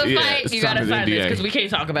after the Yeah, fight. You gotta sign sign the this NDA. because we can't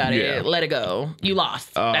talk about Yeah. it. Let it go. You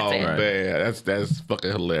lost. That's it. Man, that's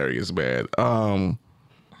fucking hilarious, man.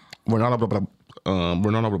 Ronaldo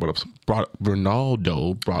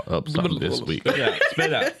brought up something this week. Spit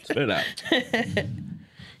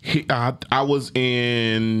it out. I was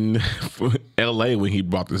in LA when he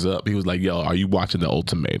brought this up. He was like, "Yo, are you watching The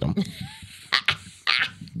Ultimatum?"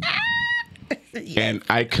 And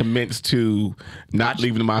I commenced to not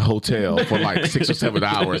leaving my hotel for like 6 or 7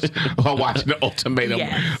 hours while watching The Ultimatum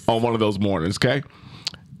Yes. on one of those mornings. Okay.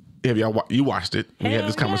 Have y'all you watched it? We had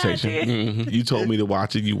this Hell yeah, I conversation. did. You told me to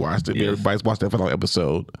watch it. You watched it. Yes. Everybody's watched that final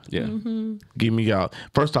episode. Yeah. Give me y'all.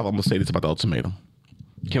 First off, I'm gonna say this about The Ultimatum.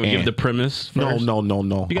 Can we And- give the premise first? No.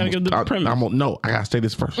 You gotta give the premise. I gotta say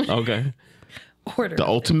this first. Okay. Order. The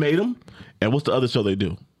Ultimatum, and what's the other show they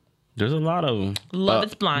do? There's a lot of them. Love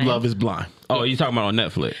is blind. Love is Blind. Oh, you talking about on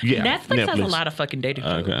Netflix? Yeah, Netflix has a lot of fucking dating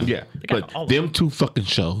shows. Okay. Yeah, They got all but of them two fucking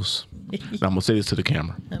shows. And I'm gonna say this to the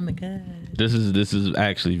camera. Oh my god. This is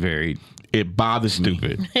actually very It bothers me,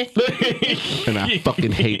 and I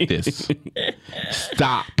fucking hate this.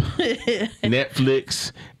 Stop,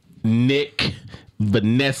 Netflix, Nick,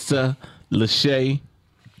 Vanessa, Lachey.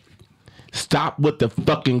 Stop with the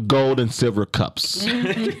fucking gold and silver cups.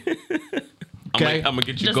 Okay, I'm gonna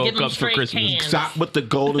get you Just gold give them cups for straight Christmas. cans. Stop with the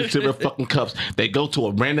gold and silver fucking cups. They go to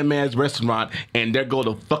a random ass restaurant and they go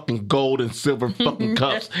to fucking gold and silver fucking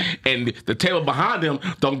cups. And the table behind them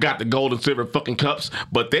don't got the gold and silver fucking cups,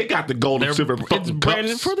 but they got the gold and silver It's fucking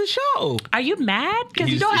branded cups. for the show. Are you mad because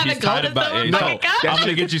you don't have a golden silver No, fucking cup? I'm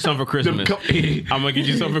gonna get you some for Christmas. cup- I'm gonna get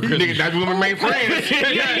you some for Nigga, Christmas. that's when we remain friends.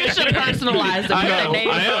 You should personalize them. I with am. their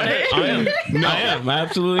names on it. I am. I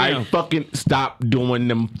absolutely I am. fucking stop doing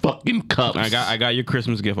them fucking cups. I got your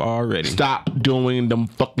Christmas gift already. Stop doing them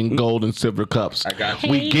fucking gold and silver cups. I got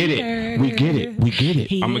We get it. We get it. We get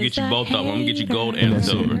it. I'm gonna get you both of them. I'm gonna get you gold and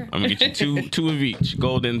silver. I'm gonna get you two of each,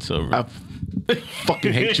 gold and silver. I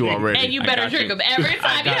fucking hate you already. And you better got drink you. them every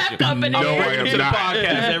time you got have you. company. No, I Bring am it to the not.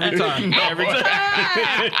 podcast every time. Every time.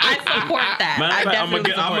 I support that. Matter of fact, I'm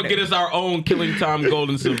definitely gonna support get it. us our own Killing Time gold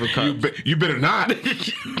and silver cups. You better not.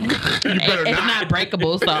 You better It's not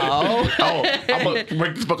breakable, so. Oh, I'm gonna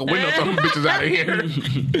break this fucking window so them bitches out of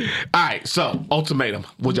here. All right, so Ultimatum.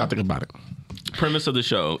 What y'all think about it? Premise of the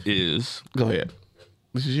show is, Go ahead.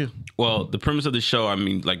 This is you. well, the premise of the show, I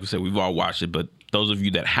mean, like we said, we've all watched it, but those of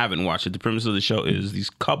you that haven't watched it, the premise of the show is these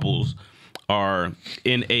couples are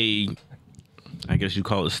in a, I guess you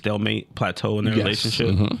call it a stalemate plateau in their Yes.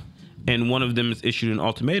 relationship. And one of them is issued an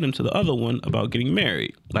ultimatum to the other one about getting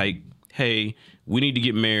married. Like, hey, we need to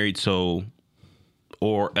get married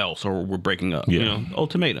or else, or we're breaking up. Yeah. You know,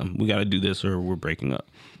 ultimatum. We got to do this or we're breaking up.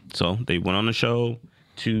 So they went on the show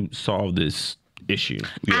to solve this issue.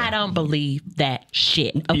 I don't believe that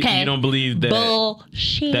shit. Okay, You don't believe that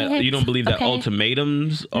bullshit. that you don't believe that okay?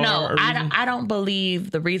 ultimatums are No, a reason? I don't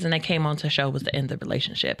believe the reason they came onto the show was to end the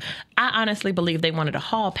relationship. I honestly believe they wanted a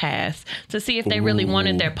hall pass to see if they really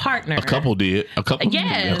wanted their partner. A couple did. A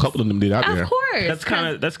couple of them did out there. Of course.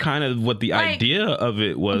 That's kind of what the idea of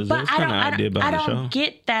it was. But That's I kind don't, of the idea I behind the show. don't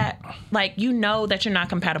get that. Like, you know that you're not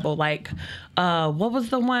compatible. Like, what was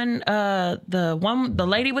the one? The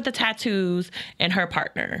lady with the tattoos and her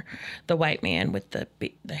partner, the white man with the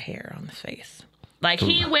hair on his face. Like,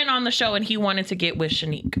 he went on the show and he wanted to get with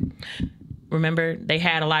Shanique. Remember, they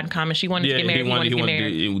had a lot in common. She wanted to get married. He wanted to get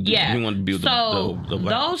married. He wanted to be with so the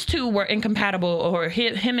black. those two were incompatible, or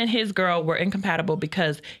him and his girl were incompatible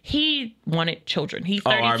because he wanted children. He's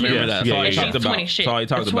 32. I remember that. That's all he and talked she's about. 20 shit. That's all he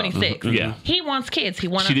talked about. 26. Yeah. He wants kids. He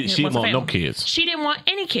wants. She didn't want a no family. kids. She didn't want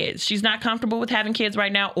any kids. She's not comfortable with having kids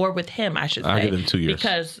right now, or with him, I should say. I'll give him 2 years.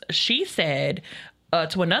 Because she said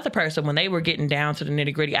to another person when they were getting down to the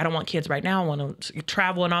nitty gritty, I don't want kids right now. I want to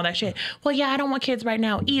travel and all that shit. Well, yeah, I don't want kids right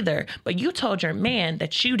now either. But you told your man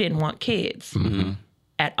that you didn't want kids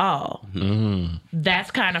at all. That's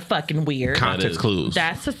kind of fucking weird. Context clues.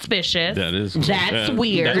 That's suspicious. That is. That's Yeah.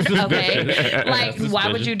 weird. That's Okay, like That's why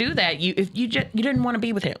would suspicious. you do that? If you didn't want to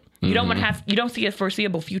be with him. You don't want to have. You don't see a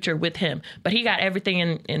foreseeable future with him. But he got everything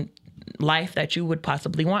in life that you would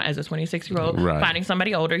possibly want as a 26-year-old. Right. Finding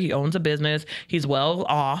somebody older. He owns a business. He's well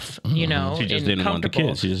off. You know. She just and didn't want the comfortable.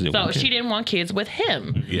 kids. She just didn't so want kids. she didn't want kids with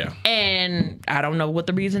him. Yeah. And I don't know what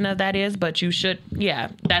the reason of that is, but you should. Yeah,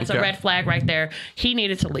 that's a Okay. red flag right there. He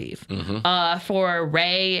needed to leave. For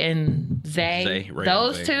Ray and Zay, Ray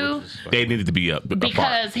those and Zay, two. which is fucking- They needed to be up apart.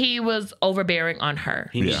 Because he was overbearing on her.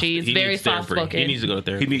 needs- She's he very needs therapy. soft spoken. He needs to go to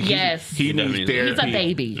therapy. Yes. He needs He's therapy. He's a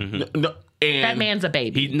baby. No, and That man's a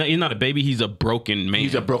baby. He's not a baby. He's a broken man.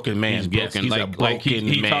 He's a broken man. He's Yes, broken. he's a like he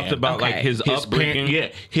broken man. talked about like Okay. his upbringing.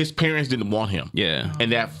 His parents didn't want him. Yeah.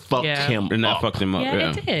 And that fucked Yeah. him And that up. fucked him up. Yeah, Yeah.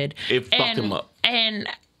 it did. It fucked him up. And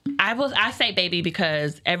I say baby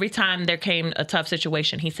because every time there came a tough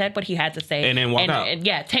situation, he said what he had to say. And then walked out. And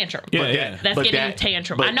yeah, tantrum. Yeah, yeah. That's But getting that-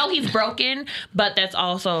 tantrum. but- I know he's broken, but that's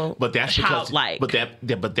also But that's because childlike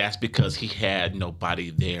but that's because he had nobody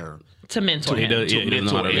there to mentor He him. does- to he doesn't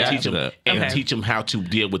know how mentor to and react teach to him that. and Okay. teach him how to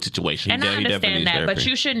deal with situations. And Yeah, I he definitely understand needs that, but therapy.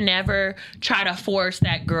 you should never try to force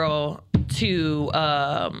that girl to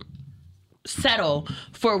settle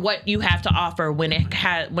for what you have to offer when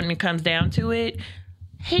it comes down to it.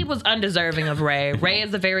 He was undeserving of Ray. Ray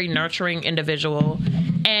is a very nurturing individual,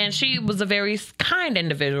 and she was a very kind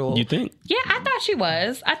individual. You think? Yeah, I thought she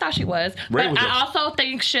was. Ray But was I a- also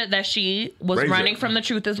think that she was Ray's running a- from the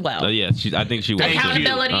truth as well. Yeah, I think she was.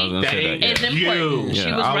 Accountability I was gonna say that, yeah. is important. Yeah, She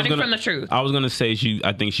Yeah, was I running gonna- from the truth. I was gonna say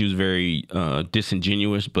I think she was very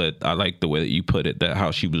disingenuous, but I like the way that you put it. That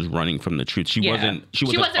how she was running from the truth. She Yeah. wasn't. She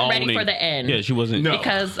She wasn't ready owning- for the end. Yeah, she wasn't. No.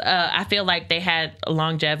 Because I feel like they had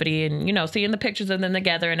longevity, and seeing the pictures of them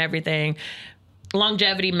together and everything,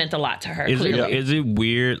 longevity meant a lot to her. Is clearly. it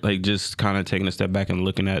weird, like just kind of taking a step back and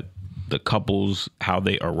looking at the couples, how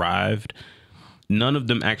they arrived? None of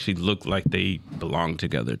them actually look like they belong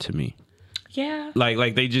together to me. Yeah.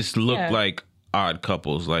 Like they just look Yeah. like odd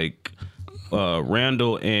couples. Like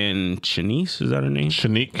Randall and Shanice, is that her name?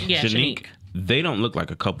 Shanique. Yeah, Shanique. They don't look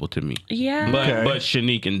like a couple to me. Yeah. But Okay. but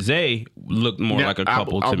Shanique and Zay look more Now, like a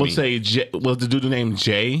couple I to would me. say was the dude named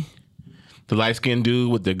Jay, the light skinned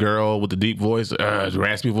dude with the girl with the deep voice,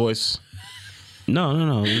 raspy voice.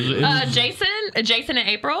 no. It was Jason and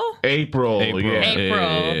April. April. April. Yeah.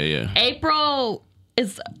 April. Yeah. April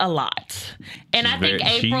is a lot, and I think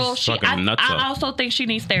she's April. fucking nuts I up. also think she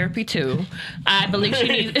needs therapy too. I believe she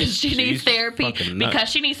needs She's therapy fucking nuts. because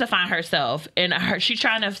she needs to find herself, and she's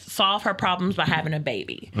trying to solve her problems by having a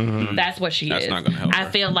baby. That's what she That's is. not gonna help I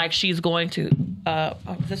her. feel like she's going to.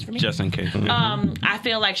 Is this for me? just in case. I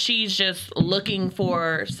feel like she's just looking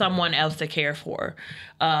for someone else to care for,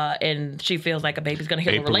 and she feels like a baby's gonna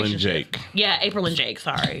heal the April and relationship. Jake. Yeah, April and Jake.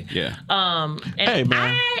 Sorry. Yeah. And Hey,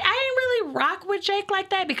 man. I didn't really rock with Jake like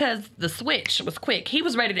that because the switch was quick. He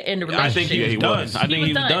was ready to end the I relationship. think he was. I think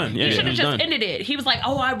he was done. Yeah, he he should have was just done. ended it. He was like,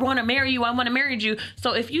 "Oh, I want to marry you. I want to marry you."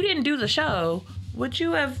 So if you didn't do the show, would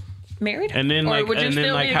you have married him? And then or would you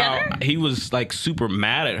still be how together? he was like super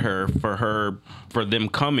mad at her for them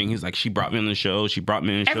coming. He's like, she brought me on the show. She brought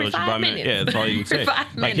me on the show. Every She 5 brought me. minutes. Yeah, that's all you can say. Every 5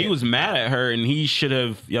 Like he minutes. was mad at her, and he should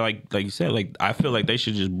have. Yeah, like you said. Like I feel like they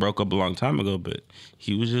should just broke up a long time ago. But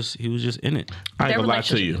he was just in it. I ain't Their gonna lie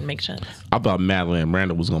to relationship you. didn't make sense. I thought Madeline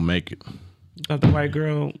Randall was gonna make it. Got the white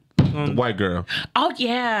girl. The white girl. Oh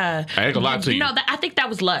yeah. I ain't gonna lie to you. No, I think that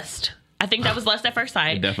was lust. I think that was lust at first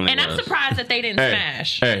sight. It definitely and I'm was. surprised that they didn't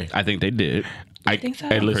smash. Hey, I think they did. I think so?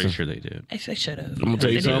 Hey, I'm listen. pretty sure they did. I should have. gonna tell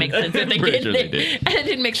you It didn't make something. sense if they Pretty didn't. sure they did. It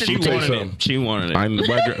didn't make sense. She if they wanted didn't. it. She wanted it. I ain't the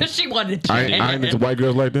white girl. She wanted to. I ain't into white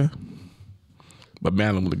girls like that. But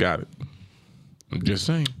Madeline would have got it. I'm just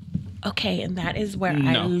saying. Okay, and that is where I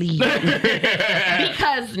No. leave.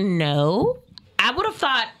 Because no, I would have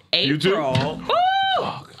thought You too? April.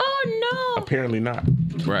 Oh no. Apparently not.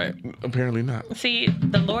 Right. Apparently not. See,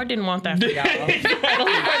 the Lord didn't want that for y'all. The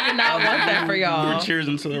Lord did not want that for y'all. Cheers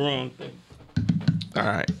into the wrong thing. All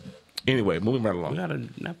right. Anyway, moving right We along. got a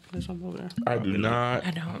napkin or something over there? I do not.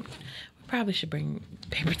 I don't. We probably should bring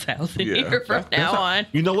paper towels in Yeah, here from now on.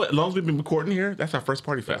 You know what? As long as we've been recording here, that's our first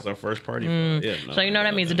party That's foul. our first party. Yeah, no, So you know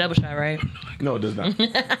that means a double shot, right? No, it does not.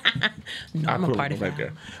 No, I'm a put it party right foul.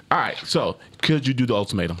 there. All right. So, could you do the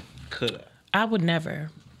ultimatum? Could I would never.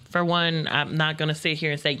 For one, I'm not gonna sit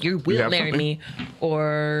here and say you will have marry something? me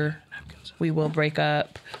or we will break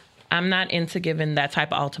up. I'm not into giving that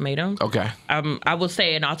type of ultimatum. Okay. I will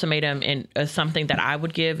say an ultimatum and something that I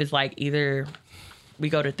would give is like either we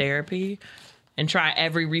go to therapy and try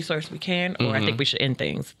every resource we can, or I think we should end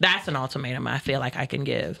things. That's an ultimatum I feel like I can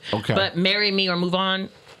give. Okay. But marry me or move on,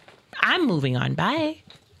 I'm moving on. Bye.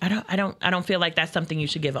 I don't feel like that's something you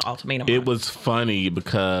should give an ultimatum It on. was funny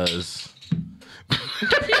because.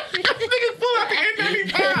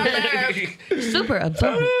 Super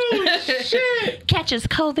absorbent. Catches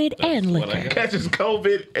COVID and liquor. Catches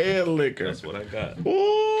COVID and liquor. That's what I got.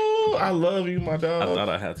 Ooh, I love you, my I dog. thought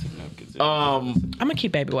I had some napkins. I'm gonna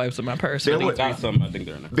keep baby wipes in my purse. There I was- got some. I think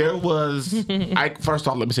they're in there. There was. First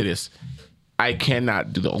off, let me say this. I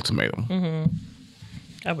cannot do the ultimatum.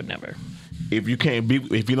 I would never. If you can't be,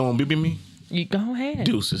 if you don't want to be with me, You go ahead.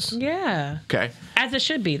 deuces. Yeah. Okay. As it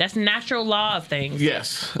should be. That's natural law of things.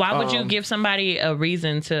 Yes. Why would you give somebody a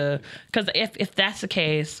reason to? Because if that's the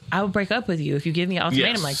case, I would break up with you if you give me an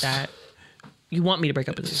ultimatum Yes. like that. You want me to break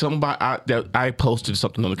up with you? Somebody I posted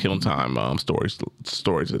something on the Killing Time stories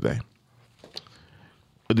today.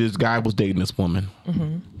 This guy was dating this woman,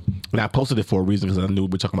 and I posted it for a reason because I knew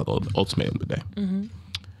we were talking about the ultimatum today.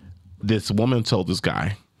 This woman told this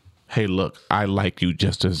guy, "Hey, look, I like you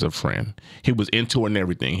just as a friend." He was into her and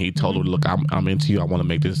everything. He told her, "Look, I'm into you. I want to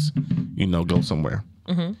make this, go somewhere."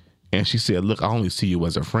 And she said, "Look, I only see you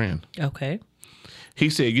as a friend." Okay. He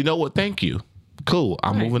said, "You know what? Thank you. Cool.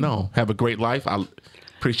 I'm moving on. Have a great life. I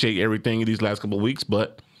appreciate everything in these last couple of weeks,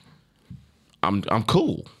 but I'm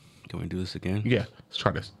cool." Can we do this again? Yeah, let's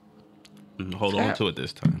try this. Hold on to it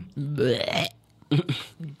this time. Blech.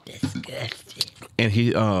 Disgusting. And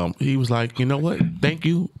he was like, "You know what? Thank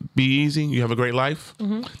you. Be easy. You have a great life.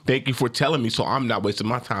 Thank you for telling me so I'm not wasting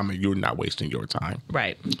my time and you're not wasting your time."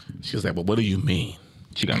 Right. She was like, "Well, what do you mean?"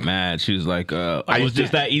 She got mad. She was like, "Was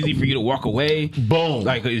just that easy for you to walk away? Boom.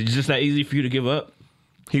 Like, it's just that easy for you to give up?"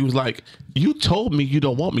 He was like, "You told me you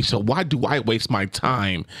don't want me, so why do I waste my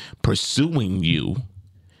time pursuing you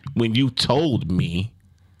when you told me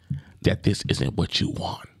that this isn't what you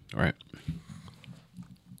want?" Right.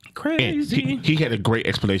 And Crazy. he had a great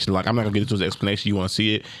explanation. Like, I'm not gonna get into his explanation. You want to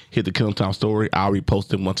see it? Hit the Killing Time story. I'll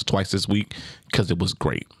repost it once or twice this week because it was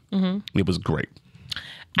great. It was great.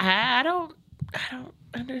 I don't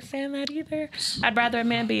understand that either. I'd rather a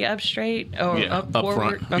man be up straight or Yeah, up up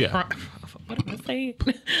forward. front, yeah. Up front. What am I saying?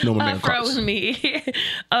 No man Up front cross. with me.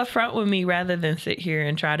 Up front with me rather than sit here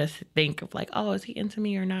and try to think of like, oh, is he into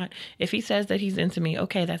me or not? If he says that he's into me,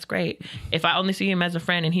 okay, that's great. If I only see him as a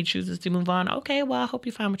friend and he chooses to move on, okay, well, I hope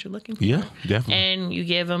you find what you're looking for. Yeah, definitely. And you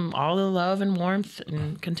give him all the love and warmth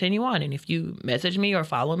and continue on. And if you message me or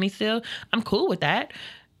follow me still, I'm cool with that.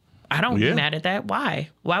 I don't Yeah. get mad at that. Why?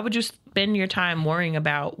 Why would you spend your time worrying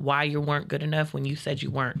about why you weren't good enough when you said you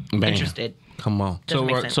weren't Man. interested? Come on. Doesn't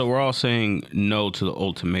make sense. So we're all saying no to the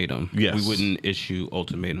ultimatum. Yes. We wouldn't issue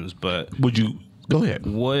ultimatums, but Would you go ahead?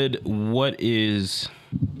 what is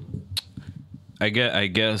I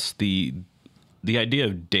guess the idea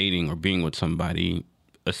of dating or being with somebody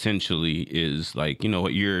essentially is like,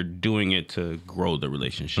 you're doing it to grow the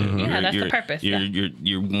relationship. Yeah, that's the You're- purpose, You're, yeah.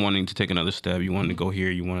 you're wanting to take another step. You want to go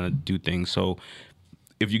here. You want to do things. So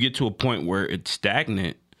if you get to a point where it's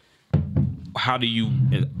stagnant, how do you,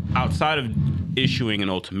 outside of issuing an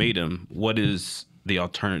ultimatum, what is the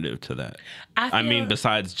alternative to that? I mean, feel-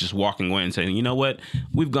 besides just walking away and saying, you know what,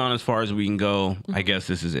 we've gone as far as we can go. I guess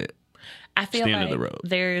this is it. I feel the like end of the road.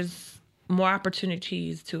 there's more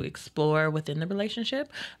opportunities to explore within the relationship.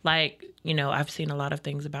 Like, I've seen a lot of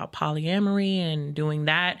things about polyamory and doing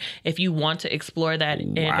that. If you want to explore that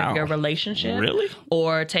end Wow. of your relationship, Really?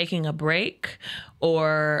 or taking a break,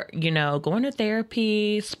 or, going to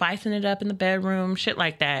therapy, spicing it up in the bedroom, shit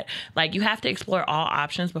like that. Like, you have to explore all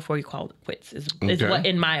options before you call it quits, is what,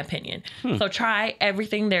 in my opinion. So try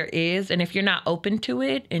everything there is. And if you're not open to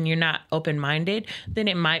it and you're not open-minded, then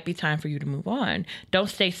it might be time for you to move on. Don't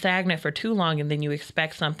stay stagnant for too long and then you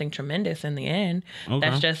expect something tremendous in the end.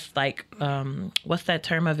 That's just like, what's that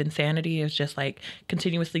term of insanity? It's just like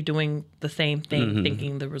continuously doing the same thing,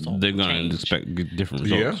 thinking the result They're will going to change. expect different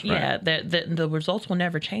results. Yeah, the results will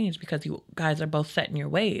never change because you guys are both set in your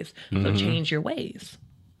ways. So change your ways.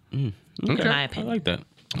 In my I opinion. like that.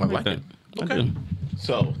 I like it. Okay.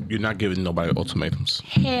 So you're not giving nobody ultimatums.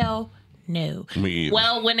 Hell no. Me either.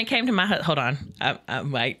 Well, when it came to hold on, I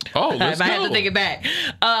might. Oh, I let's might have go. to think it back.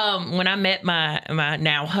 When I met my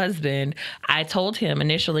now husband, I told him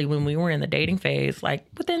initially when we were in the dating phase, like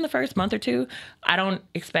within the first month or two, I don't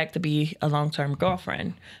expect to be a long-term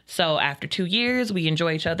girlfriend. So after 2 years, we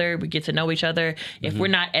enjoy each other, we get to know each other. If we're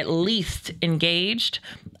not at least engaged,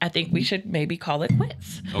 I think we should maybe call it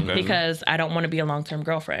quits. Okay. Because I don't want to be a long-term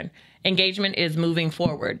girlfriend. Engagement is moving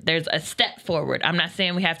forward. There's a step forward. I'm not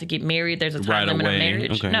saying we have to get married. There's a time Right limit away. of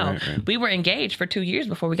marriage. Okay, No, right. we were engaged for 2 years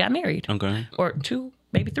before we got married. Okay. Or 2,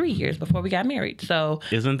 maybe 3 years before we got married. So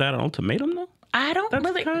Isn't that an ultimatum though? I don't That's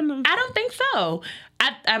really, kind of- I don't think so.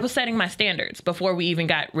 I was setting my standards before we even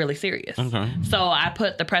got really serious. Okay. So I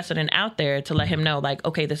put the precedent out there to let him know, like,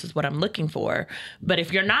 okay, this is what I'm looking for. But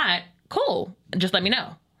if you're not, cool, just let me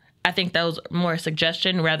know. I think that was more a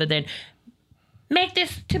suggestion rather than make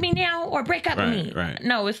this to me now or break up with me. Right.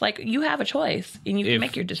 No, it's like you have a choice and you can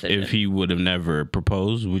make your decision. If he would have never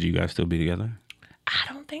proposed, would you guys still be together? I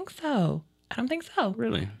don't think so.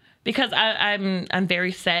 Really? Because I'm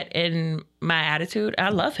very set in my attitude. I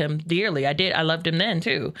love him dearly. I loved him then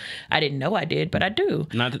too. I didn't know I did, but I do.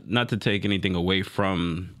 Not to take anything away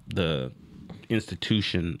from the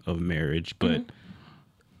institution of marriage, but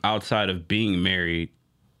outside of being married,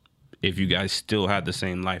 if you guys still had the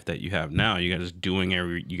same life that you have now, you guys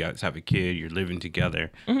you guys have a kid, you're living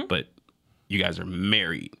together, but you guys are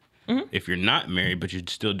married. If you're not married, but you're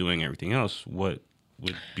still doing everything else, what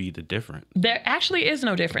would be the difference? There actually is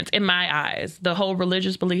no difference in my eyes. The whole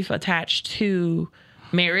religious belief attached to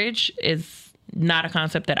marriage is not a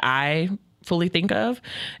concept that I fully think of.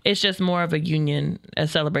 It's just more of a union, a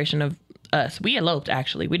celebration of us. We eloped,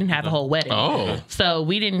 actually. We didn't have a whole wedding. Oh. So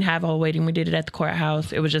we didn't have a whole wedding. We did it at the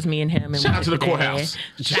courthouse. It was just me and him. And Shout we out to the did it. courthouse.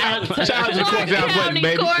 Shout out to Shout out to the Clark courthouse County wedding,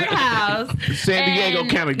 baby. Courthouse. San Diego And,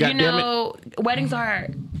 County, goddammit. weddings are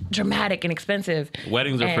dramatic and expensive.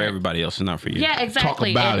 Weddings are for And- everybody else and not for you. Yeah,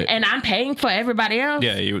 exactly. about and, it. and I'm paying for everybody else.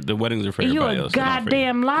 Yeah, the weddings are for You everybody a else. and not for you.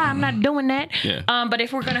 goddamn lie. I'm not doing that. Yeah. But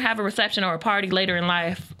if we're gonna have a reception or a party later in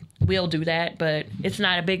life, we'll do that. But it's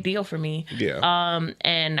not a big deal for me. Yeah.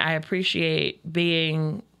 And I appreciate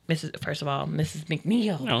being Mrs.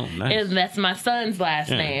 McNeil. Oh, nice. And that's my son's last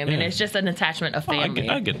Yeah, name, and yeah. it's just an attachment of Oh, family.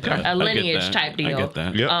 I get that. A lineage I get that. type deal. I get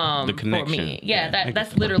that. Yep. The For connection. me, yeah,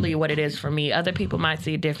 that's literally what it is for me. Other people might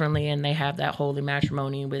see it differently, and they have that holy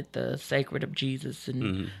matrimony with the sacred of Jesus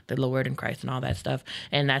and the Lord and Christ and all that stuff,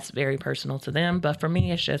 and that's very personal to them. But for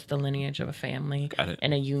me, it's just the lineage of a family Got it.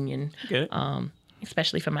 and a union. Get it.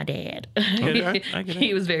 Especially for my dad. Okay, I get it.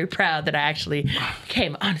 He was very proud that I actually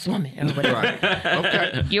became an honest woman. Or whatever. Right.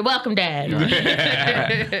 Okay. You're welcome, Dad.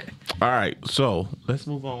 All right. So let's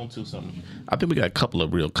move on to something. I think we got a couple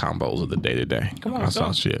of real combos of the day today. Come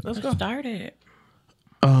on, shit. Let's start it.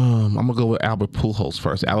 I'm gonna go with Albert Pujols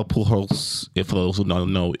first. Albert Pujols, if for those who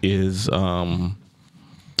don't know, is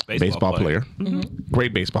baseball player.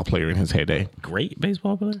 Great baseball player in his heyday. Great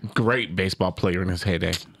baseball player. Great baseball player in his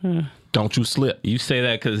heyday. Don't you slip. You say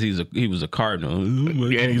that because he was a Cardinal.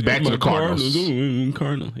 And he's back to the Cardinals.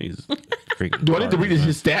 Cardinal. He's freaking. Do I need to read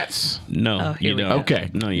his stats? No, Oh, here you we don't. go.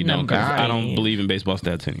 Okay. No, you No, don't. 'Cause I God. don't believe in baseball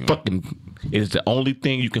stats anymore. Fucking, it is the only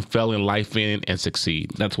thing you can fail in life in and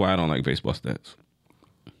succeed. That's why I don't like baseball stats.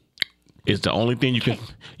 It's the only thing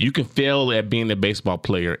you can fail at being a baseball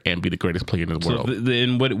player and be the greatest player in the So world.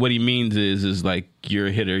 then what he means is like you're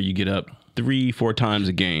a hitter. You get up 3-4 times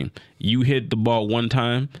a game. You hit the ball one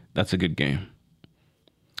time. That's a good game.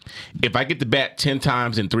 If I get to bat 10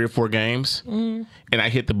 times in 3 or 4 games and I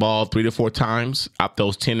hit the ball 3 to 4 times out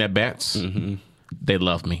those 10 at bats, they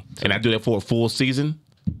love me. And I do that for a full season.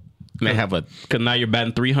 And I have a. Because now you're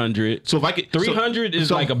batting 300. So if I get 300 is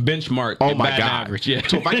so- like a benchmark. Oh in my batting God. Average. Yeah.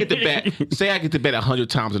 So if I get to bat, say I get to bat 100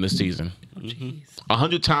 times in a season,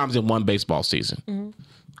 100 times in one baseball season,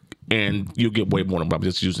 and you'll get way more than I'm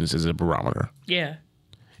just using this as a barometer. Yeah.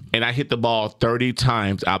 And I hit the ball 30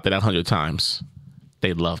 times out that 100 times,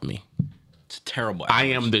 they love me. It's terrible. I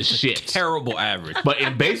Average. am the shit. Terrible average. But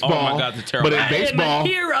in baseball, Oh my God, it's a terrible but in average. baseball,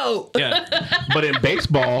 hero. Yeah. but in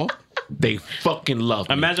baseball, they fucking love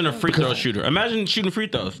me. Imagine a free throw shooter. Imagine shooting free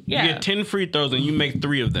throws. Yeah. You get 10 free throws and you make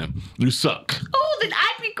 3 of them. You suck. Oh, then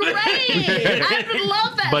I'd be great. I would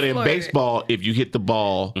love that. But in sport. baseball, if you hit the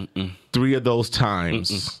ball 3 of those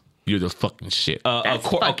times, you're the fucking shit. A That's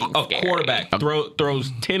fucking scary. quarterback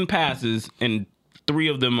throws 10 passes and 3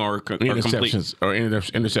 of them are complete. Interceptions or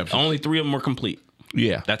interceptions. Only 3 of them are complete.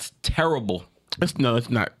 Yeah, That's terrible. it's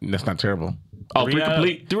not. That's not terrible. Oh, 3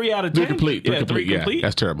 complete. 3 out of 3 10. complete. 3 Yeah, complete. 3 Yeah, complete.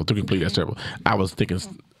 that's terrible. 3 complete. That's terrible. I was thinking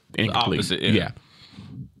incomplete. opposite, yeah.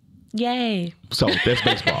 Yay. So that's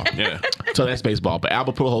baseball. Yeah. So that's baseball. But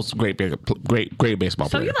Albert Pujols, great baseball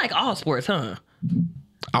So player. you like all sports, huh?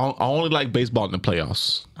 I only like baseball in the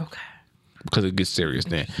playoffs Okay. because it gets serious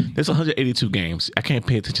then. There's 182 games. I can't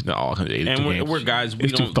pay attention to all 182 And games. we're guys, we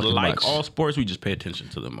It's too don't fucking like much. all sports. We just pay attention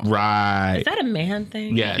to them all. Right. Is that a man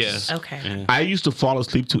thing? Yes. Yes. Okay. I used to fall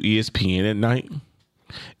asleep to ESPN at night,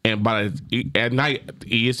 and at night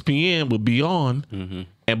ESPN would be on,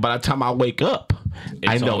 and by the time I wake up,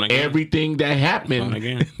 I It's know on again. everything that on happened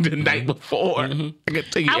again. the night before. I can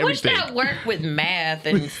tell you I wish everything. that worked with math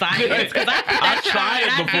and science because I've I've tried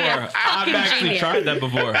it before. I've actually tried that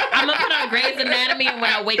before. I'm gonna put on Grey's Anatomy, and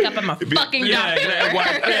when I wake up, I'm a fucking Yeah, doctor.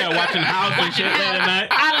 watching House and shit late at night.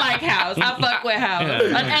 I like House. I fuck with House.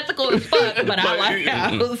 Yeah. Unethical as fuck, but I like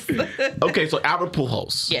House. Okay, so Albert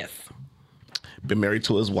Pujols. Yes. Been married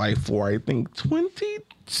to his wife for I think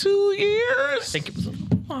 22 years. I think it was a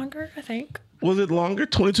little longer. I think. Was it longer?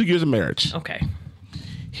 22 years of marriage. Okay.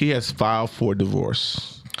 He has filed for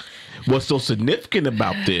divorce. What's so significant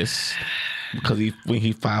about this? Because when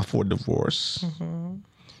he filed for divorce,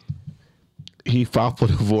 he filed for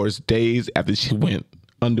divorce days after she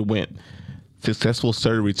underwent successful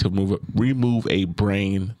surgery to remove a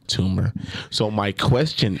brain tumor. So my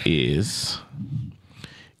question is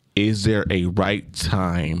there a right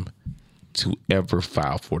time to ever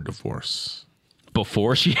file for divorce?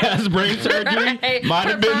 Before she has brain surgery, Right. might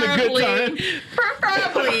have been a good time.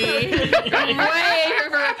 Preferably.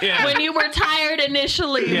 Yeah. When you were tired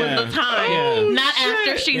initially Yeah. was the time. Yeah. Not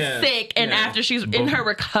after she's Yeah. sick and Yeah. after she's in her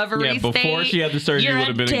recovery Yeah, before state. she had the surgery You're would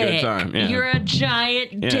have been a good dick. time. Yeah. You're a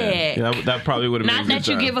giant Yeah. dick. Yeah, that probably would have been Not a good that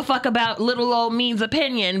you time. give a fuck about little old me's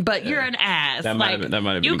opinion, but you're an ass. That might have been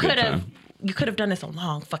a you good could have. time. You could have done this a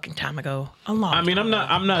long fucking time ago. A long. I mean, time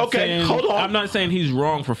I'm not Okay, saying hold on. I'm not saying he's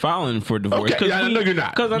wrong for filing for divorce. Okay, yeah, I know you're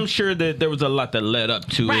not. Because I'm sure that there was a lot that led up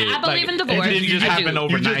to Right, it. I believe in divorce. It didn't just I do. happen You You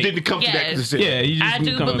overnight. just didn't come to that Yes. decision. Yeah, you just I didn't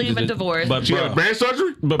do come up believe to in this- divorce. But She bro, had brain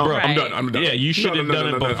surgery? But bro, Right. I'm done. yeah, you should have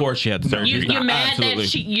done it before she had the surgery. You're mad Absolutely.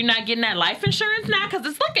 that you're not getting that life insurance now because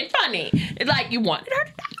it's looking funny. It's like you wanted her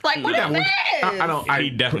to die. Like what Yeah, is well, this? I don't. He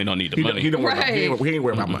definitely don't need the He money. don't worry about. Right. He ain't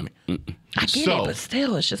worry about money. I get So, it, but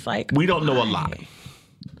still, it's just like We don't know a lot.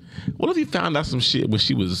 What if he found out some shit when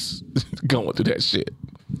she was going through that shit?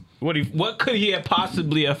 What could he have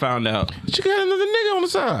possibly have found out? She got another nigga on the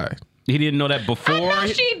side. He didn't know that before. I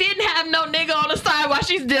know she didn't have no nigga on the side while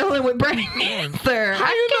she's dealing with brain cancer. How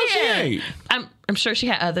you know she can't. ain't? I'm sure she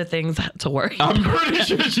had other things to worry. I'm pretty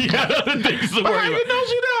sure she had other things to How worry you about.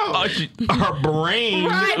 know she know? Her brain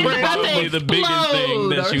Right, was it's about to probably the biggest thing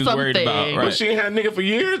that explode she was or worried about. something. But Right. she ain't had a nigga for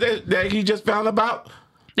years that he just found about.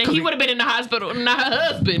 Then he would have been in the hospital, not her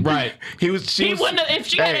husband. Right. She He was, wouldn't have, if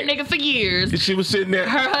she had a nigga for years, She was sitting there.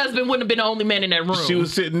 her husband wouldn't have been the only man in that room. She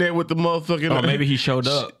was sitting there with the motherfucking. Or maybe he showed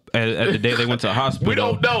up at the day they went to the hospital. We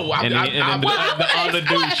don't know. And then the other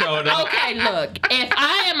dude showed up Okay, look, if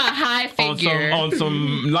I am a high figure, on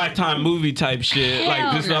some Lifetime movie type shit. Hell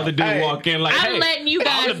Like this no. other dude Hey, walk in like, I'm hey, letting you I'm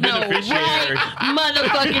guys the know beneficiary. right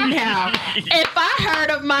motherfucking now. If I heard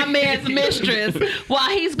of my man's mistress while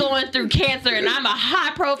he's going through cancer and I'm a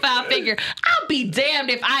high profile figure, I'll be damned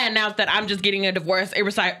if I announce that I'm just getting a divorce.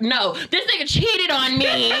 No, this nigga cheated on me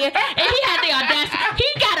and he had the audacity.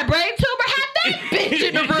 He got a brain tumor. Have that bitch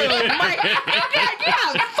in the room. Like,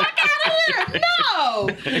 yeah, fuck out of here.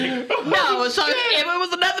 No. So if it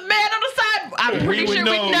was another man on the side, I'm pretty would sure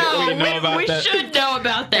know. we know. We know about We that. should know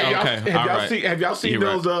about that. Okay, all right. Have y'all seen You're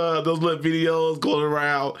right. those little videos going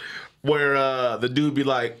around where the dude be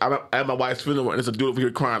like, I'm at my wife's funeral and there's a dude over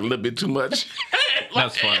here crying a little bit too much.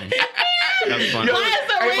 That's funny. That's funny. Yo, Why is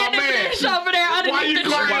a hey, my random man, bitch over there why underneath you the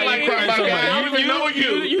crying tree? like crying so much? I don't even know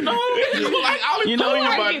you. You know. Like, I only You know know you you,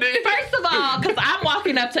 Who my are you? nigga. First of all, because I'm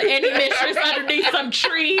walking up to any mistress underneath some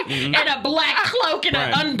tree and a black cloak and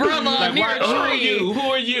an Right. umbrella Like, near why, a who are tree. you? Who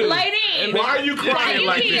are you? Lady, Why are you crying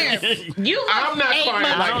like this? You look I'm not 8 crying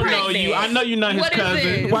months like I don't know pregnant. you. I know you're not his What is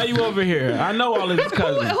cousin. this? Why you over here? I know all of his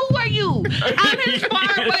cousins. Who are you? I'm his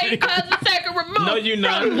far away cousin, second removed. No, you're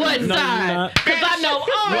not. From what No, you're side? not. Because I know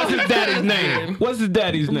all. What's his daddy's name? What's his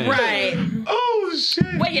daddy's name? Right. Oh shit.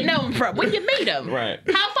 Where you know him from? Where you meet him? Right.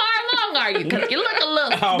 How far along are you? Because you look a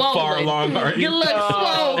little How swollen. far along are you? You look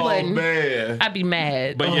Oh swollen. man. I'd be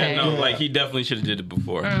mad. But okay. yeah, no, like he definitely should have did it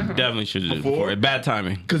before. Definitely should have did it before. Bad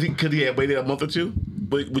timing. Cause he had waited a month or two.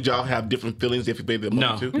 Would y'all have different feelings if he waited a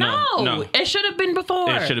month or two? No, it should have been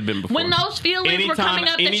before. It should have been before. When those feelings were coming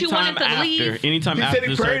up that you wanted to leave. Anytime He after said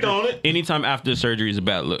he the prayed surgery, on it. anytime after the surgery is a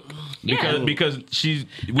bad look. Yeah. Because we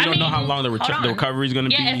don't know how long the recovery is going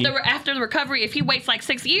to yeah, be. after the recovery, if he waits like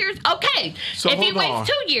 6 years, okay. So if he hold waits on.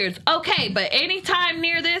 2 years, okay. But anytime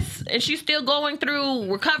near this, and she's still going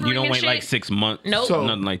through recovery You don't and wait shit, like 6 months. Nope. So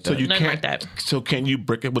Nothing like that. So you Nothing can't. like that. So can you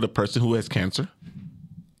break it with a person who has cancer?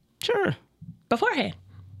 Sure. beforehand.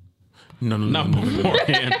 No. Not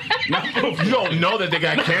beforehand. Not beforehand. You don't know that they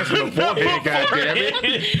got cancer beforehand,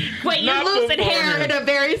 goddammit. Wait, you Not losing hair beforehand. in a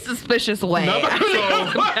very suspicious way. So,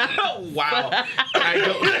 Wow. I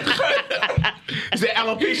don't. Is it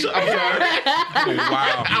alopecia? I'm sorry.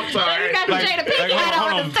 Wow. I'm sorry. You got the Jada Pinkett hat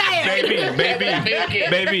hold on the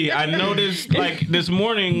side. baby. I noticed like this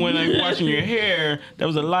morning when I was washing your hair, there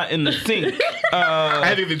was a lot in the sink. I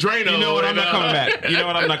had to get the drain You on. know what? I'm not coming back. You know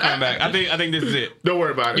what? I'm not coming back. I think this is it. Don't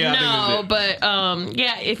worry about it. Yeah. I think No, that's but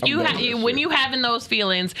yeah, if you done with that when shit. you having those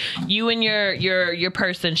feelings, you and your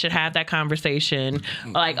person should have that conversation.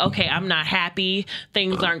 Like, okay, I'm not happy,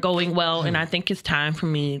 things aren't going well, and I think it's time for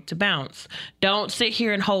me to bounce. Don't sit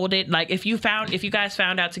here and hold it. Like, if you guys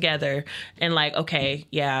found out together and like, okay,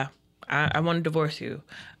 yeah, I want to divorce you.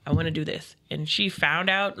 I want to do this. And she found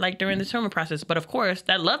out like during the tumor process. But of course,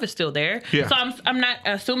 that love is still there. Yeah. So I'm not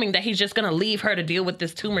assuming that he's just going to leave her to deal with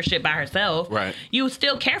this tumor shit by herself. Right. You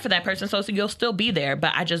still care for that person, so you'll still be there.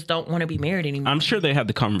 But I just don't want to be married anymore. I'm sure they had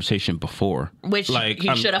the conversation before. Which he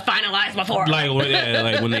I'm- should have finalized before. Like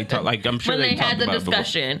when they talk, like I'm sure When they had talked the about it before.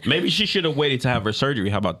 discussion. Maybe she should have waited to have her surgery.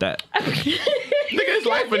 How about that? Nigga, it's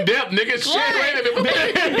life and death, nigga. Shit,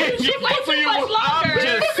 Right. She waits too much longer.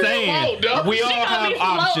 Just saying, we all She gonna be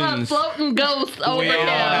have options. floating ghosts over him all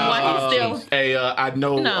have while he's still. Hey, I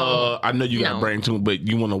know you got No. brain tumor, but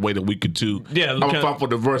you want to wait a week or two. Yeah, I'm gonna can- file for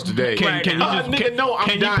divorce today. Right. Can you now. just Nigga, no, I'm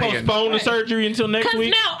can dying. you postpone the surgery until next Because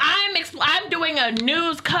week? now I'm doing a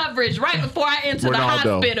news coverage right before I enter the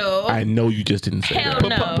hospital. I know you just didn't say Hell that.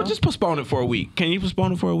 no. But just postpone it for a week. Can you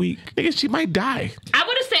postpone it for a week? Nigga, she might die. I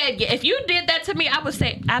would have said, yeah, if you did that to me, I would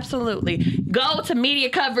say, absolutely. Go to media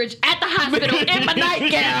coverage at the hospital in my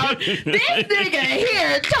nightgown. This nigga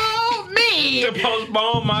here told me. To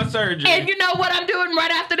postpone my surgery. And you know what I'm doing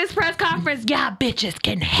right after this press conference? Y'all bitches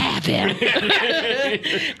can have him.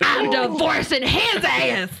 I'm divorcing his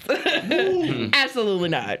ass. Absolutely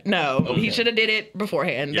not. No, he should have did it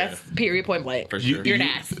beforehand. Yeah. That's period, point blank. For sure. You're an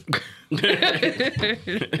ass.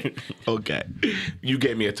 Okay. You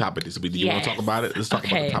gave me a topic this week. Do you want to talk about it? Let's talk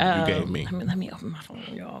about the topic you gave me. Let me open my phone,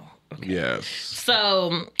 y'all. Okay. Yes.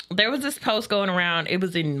 So there was this post going around. It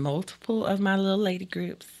was in multiple of my little lady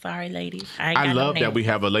groups. Sorry, ladies. I ain't I got no love name. that we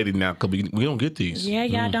have a lady now because we don't get these. Yeah,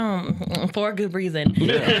 y'all don't. For a good reason.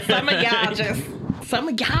 Some of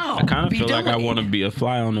y'all I kind of be feel like I doing it. want to be a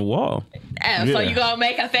fly on the wall. So Yeah. you gonna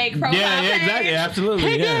make a fake profile Yeah, page? exactly. Absolutely.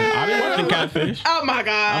 Hey, Yeah. I'll be girl. watching Catfish. Oh my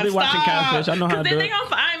God! I'll be watching stop. Catfish. I know how to 'Cause do then they it. gonna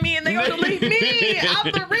find me and they gonna delete me out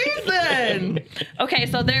the reason. Okay,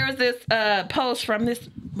 so there was this post from this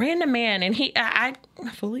random man, and I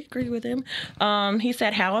fully agree with him. He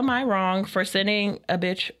said, "How am I wrong for sending a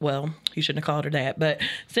bitch?" Well, he shouldn't have called her that, but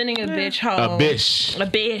sending a bitch home. A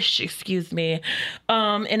bitch, excuse me,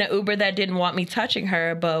 in an Uber that didn't want me touching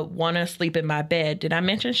her, but want to sleep in my bed. Did I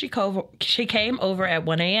mention she came over at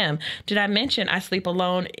 1 a.m.? Did I mention I sleep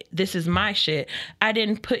alone? This is my shit. I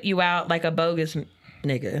didn't put you out like a bogus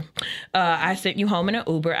nigga. I sent you home in an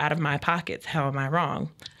Uber out of my pockets. How am I wrong?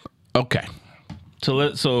 Okay.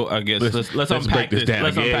 So I guess let's let's unpack break this down.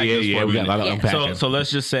 Let's Yeah, unpack yeah, this yeah. for a We got a lot of minute. unpacking. So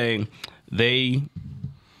let's just say they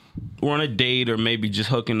were on a date or maybe just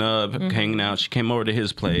hooking up, hanging out. She came over to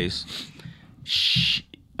his place,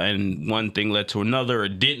 and one thing led to another, or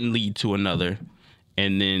didn't lead to another,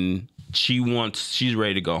 and then she's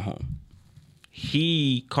ready to go home.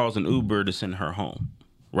 He calls an Uber to send her home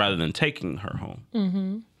rather than taking her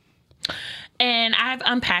home. And I've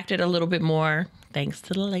unpacked it a little bit more thanks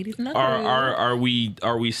to the ladies in the group.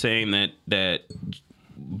 Are we saying that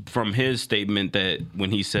from his statement that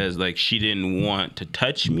when he says like she didn't want to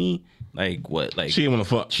touch me, Like what? Like She didn't want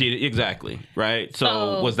to fuck. She exactly right. So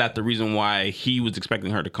So- was that the reason why he was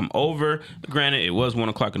expecting her to come over? Granted, it was 1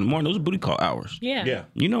 o'clock in the morning. Those are booty call hours. Yeah.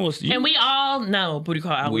 You know what's And we all know booty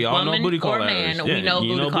call hours. We all know Woman booty call or man, hours. we Yeah, know you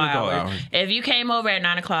booty know call booty call hours. hours. If you came over at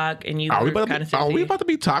 9 o'clock and you Are we were about kind to of be, are we about to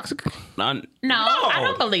be toxic? No, I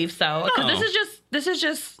don't believe so. Because No. this is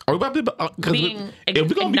just Are we about to be? Because Being if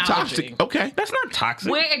we're gonna be toxic, acknowledging. okay. That's not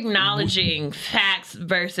toxic. we're acknowledging facts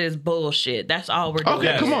versus bullshit. That's all we're doing.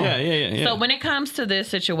 Okay, come on. Yeah. So when it comes to this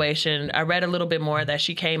situation, I read a little bit more that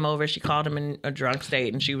she came over. She called him in a drunk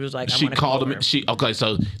state, and she was like, She called him. him. Okay,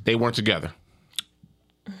 so they weren't together.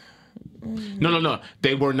 No.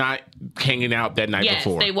 They were not hanging out that night Yes,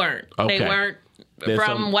 before. they weren't. Okay. They weren't. There's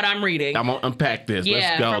From some- what I'm reading, I'm gonna unpack this. yeah,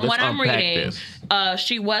 Let's go. from Let's what I'm unpack reading, this.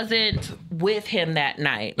 she wasn't with him that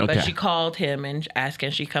night, Okay. but she called him and asked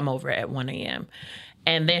can she come over at 1 a.m.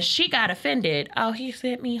 And then she got offended. Oh, he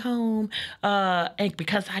sent me home and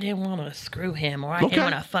because I didn't want to screw him or I Okay.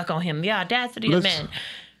 didn't want to fuck on him. The audacity of Let's- men.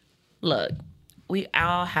 Look, we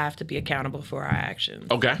all have to be accountable for our actions.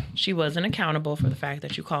 Okay. She wasn't accountable for the fact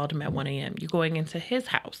that you called him at 1 a.m. You're going into his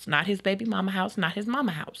house, not his baby mama house, not his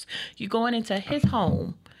mama house. You're going into his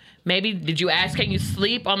home. Maybe did you ask, can you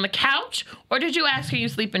sleep on the couch? Or did you ask, can you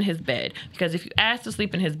sleep in his bed? Because if you ask to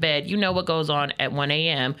sleep in his bed, you know what goes on at 1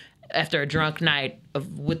 a.m. after a drunk night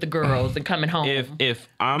with the girls and coming home. If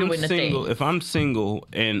I'm Doing the single, thing. if I'm single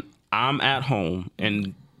and I'm at home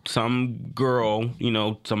and some girl,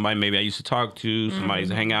 somebody maybe I used to talk to, somebody I used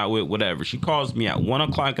to hang out with, whatever, she calls me at 1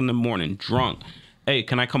 o'clock in the morning, drunk. Hey,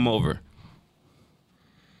 can I come over?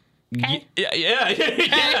 Okay.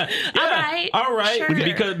 Yeah. All right.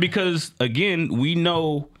 Sure. Because again, we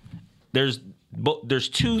know there's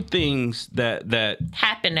two things that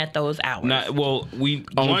Happen at those hours.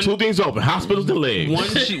 Only two things open: hospitals and legs.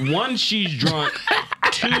 One, she's drunk.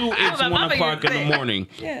 Two, it's my 1 mama o'clock used in to the say. morning.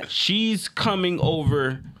 Yeah. She's coming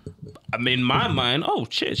over. I mean, in my mind, oh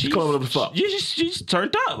shit, she's coming over to fuck. She's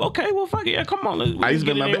turned up. Okay, well, fuck it. Yeah, come on. I used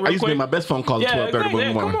to be my best phone call at 12:30 in the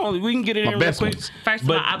exactly. morning. Come on, we can get it My in best real quick. ones. First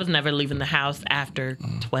of all, I was never leaving the house after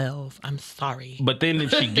 12. I'm sorry. But then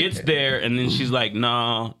if she gets there and then she's like,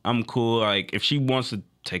 "Nah, I'm cool." Like if she wants to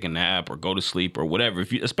take a nap or go to sleep or whatever,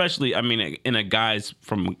 especially, I mean, in a guy's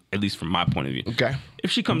at least from my point of view. Okay. If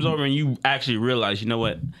she comes over and you actually realize, you know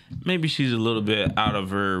what, maybe she's a little bit out of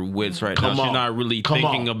her wits right now. Come on. She's not really Come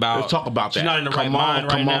thinking on. about. Let's talk about She's that. not in the right Come on, mind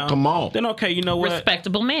right come on, now. come on. Then okay, you know what?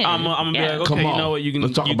 Respectable man. I'm gonna be like, okay, Come you on. know what? You can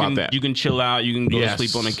Let's talk about that. You can chill out. You can go Yes. to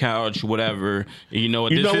sleep on the couch, whatever. And you know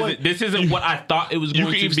what? You know what? This isn't what I thought it was You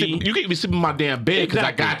going can to be. even sleep in my damn bed because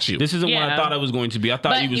I got you. This isn't what I Yeah. thought it was going to be. I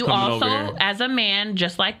thought But he was you coming also, over here. as a man,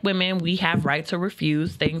 just like women, we have right to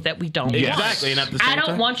refuse things that we don't Yes. want. Exactly. And at the same I don't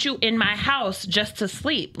time, want you in my house just to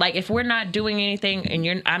sleep. Like if we're not doing anything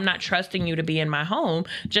and I'm not trusting you to be in my home,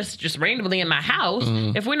 just randomly in my house.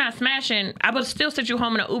 Mm-hmm. If we're not smashing, I would still sit you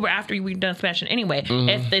home in an Uber after we've done smashing anyway. Mm-hmm.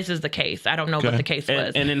 If this is the case, I don't know what the case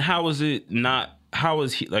was. And then how is it not? How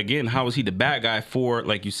is he again? How is he the bad guy for,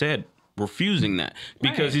 like you said, refusing that?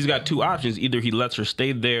 Because Right. he's got two options: either he lets her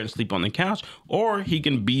stay there and sleep on the couch, or he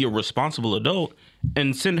can be a responsible adult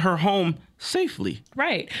and send her home safely.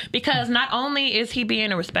 Right. Because not only is he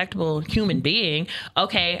being a respectable human being,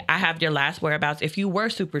 okay, I have your last whereabouts. If you were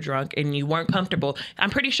super drunk and you weren't comfortable, I'm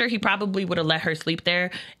pretty sure he probably would have let her sleep there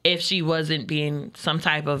if she wasn't being some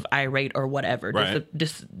type of irate or whatever, Right.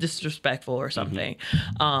 disrespectful or something.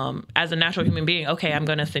 As a natural human being, okay, I'm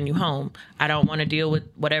going to send you home. I don't want to deal with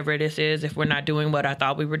whatever this is if we're not doing what I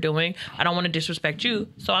thought we were doing. I don't want to disrespect you,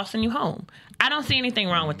 so I'll send you home. I don't see anything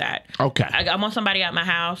wrong with that. Okay. I want somebody at my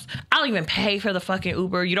house. I'll even pay for the fucking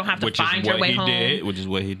Uber. You don't have to Which find is your what way he home. did. Which is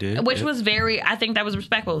what he did. Which was I think that was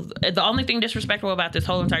respectful. The only thing disrespectful about this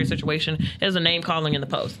whole entire situation is the name calling in the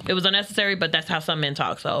post. It was unnecessary, but that's how some men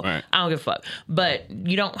talk. So Right. I don't give a fuck. But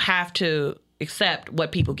you don't have to accept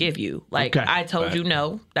what people give you. Like Okay. I told Right. you,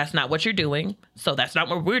 no, that's not what you're doing. So that's not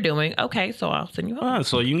what we're doing. Okay, so I'll send you home.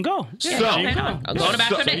 So you can go. Yeah, So- okay, no. I'm going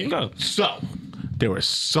about your So you day. can go. So there was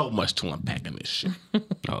so much to unpack in this shit.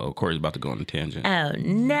 Oh, Corey's about to go on a tangent. Oh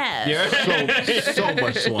no. So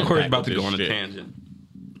much to unpack. Corey's about to in go this on a shit.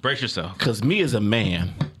 tangent. Brace yourself. Cause me as a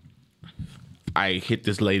man, I hit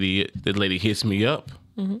this lady. This lady hits me up.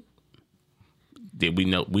 Mm-hmm. Did we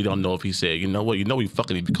know? We don't know if he said, you know what? You know we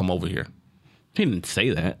fucking need to come over here. He didn't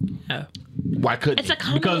say that. Oh. Why couldn't? It's a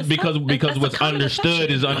he? common Because that's a what's common understood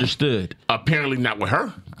assumption. is understood. Apparently not with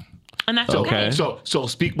her. And that's Okay. okay. So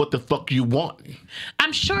speak what the fuck you want.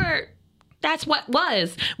 I'm sure that's what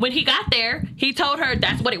was. When he got there, he told her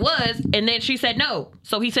that's what it was, and then she said no.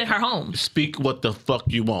 So he sent her home. Speak what the fuck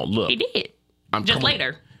you want. Look, He did. I'm Just coming-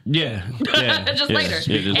 later. Yeah. just later.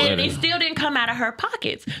 Yeah, just And later. it still didn't come out of her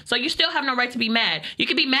pockets. So you still have no right to be mad. You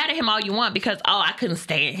can be mad at him all you want because, I couldn't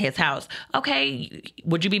stay in his house. Okay,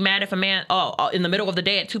 would you be mad if a man, in the middle of the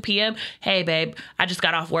day at 2 p.m., hey, babe, I just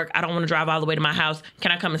got off work. I don't want to drive all the way to my house.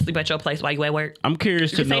 Can I come and sleep at your place while you at work? I'm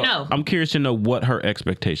curious to can say know. no. I'm curious to know what her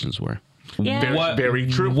expectations were. Yeah. Very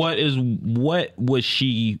true. What was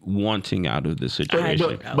she wanting out of this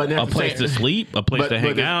situation? But A place to sleep, a place to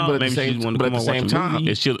hang out. Maybe she wanted to come and watch a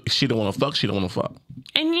movie. if she don't want to fuck, she don't want to fuck.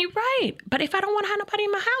 And you're right. But if I don't want to have nobody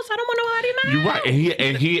in my house, I don't want nobody in my house. You're right,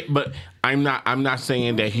 and he. But I'm not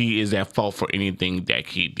saying that he is at fault for anything that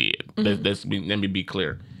he did. Let me be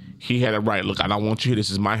clear. He had a right. Look, I don't want you here.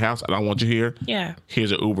 This is my house. I don't want you here. Yeah.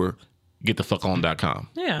 Here's an Uber. GetTheFuckOn.com.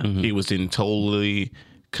 Yeah. He was in totally,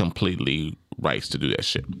 completely rights to do that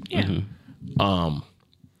shit. Yeah.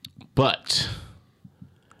 But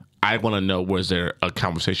I want to know, was there a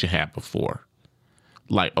conversation had before?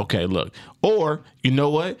 Like, okay, look. Or, you know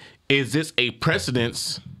what? Is this a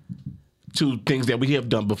precedence to things that we have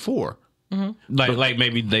done before? Like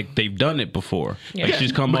maybe they've done it before. Yeah. Like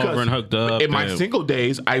she's come Because over and hooked up. In my and- single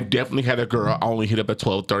days, I've definitely had a girl I only hit up at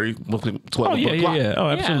 12:30, 12 Oh yeah, o'clock. yeah. Oh,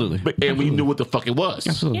 absolutely. But, and we knew what the fuck it was.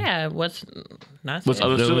 Absolutely. Yeah. What's not What's said.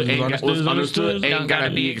 understood What's ain't understood ain't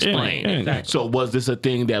gotta be explained. Yeah, exactly. So was this a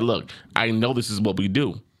thing that, look, I know this is what we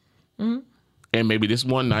do. And maybe this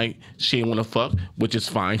one night she ain't want to fuck, which is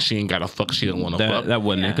fine. She ain't got to fuck. She don't want to fuck. That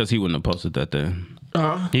wasn't it Yeah. because he wouldn't have posted that then.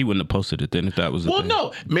 He wouldn't have posted it then if that was. Well, thing.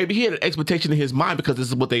 no. Maybe he had an expectation in his mind because this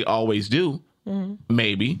is what they always do.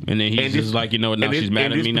 Maybe. And then he's just like, you know what? Now and she's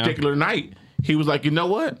mad at me now. This particular night, he was like, you know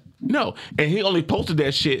what? No. And he only posted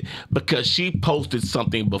that shit because she posted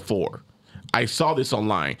something before. I saw this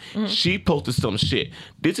online. She posted some shit.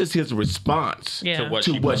 This is his response Yeah. To what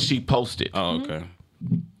to she what posted. she posted. Oh, okay.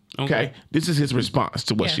 Okay? This is his response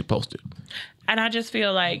to what Yeah. she posted. And I just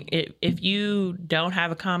feel like if you don't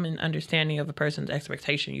have a common understanding of a person's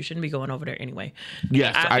expectation, you shouldn't be going over there anyway.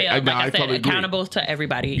 Yes, I feel I said, totally agree. accountable to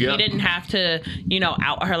everybody. Yeah. He didn't have to,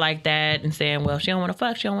 out her like that and saying, well, she don't want to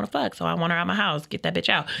fuck, so I want her out my house. Get that bitch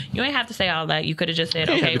out. You ain't have to say all that. You could have just said,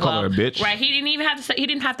 You ain't okay, have to call well, her a bitch. right. He didn't even have to say, he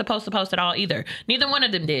didn't have to post the post at all either. Neither one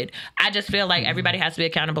of them did. I just feel like everybody has to be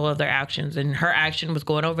accountable of their actions, and her action was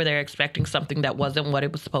going over there expecting something that wasn't what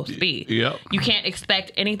it was supposed to be. Yep. You can't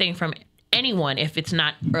expect anything from anyone if it's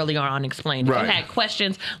not earlier on explained. Right. If you had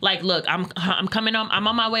questions like, look, I'm coming on, I'm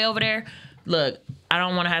on my way over there. Look, I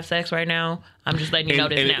don't want to have sex right now. I'm just letting you know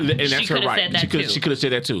this now. And that's She her could have right. said that too. She could have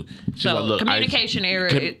said that too. She's So like, look, communication error,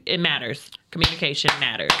 it matters. Communication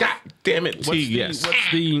matters. God damn it, T. Yes.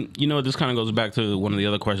 What's the? This kind of goes back to one of the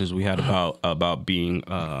other questions we had about being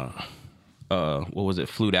what was it,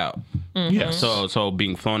 flued out. Yes. So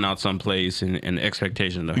being flown out someplace and the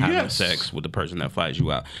expectation of having Yes. sex with the person that flies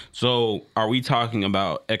you out. So are we talking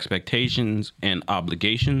about expectations and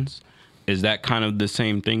obligations? Is that kind of the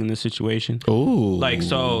same thing in this situation? Ooh. Like,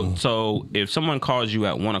 so if someone calls you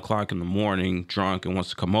at 1 o'clock in the morning drunk and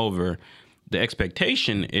wants to come over, the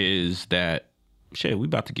expectation is that, shit, we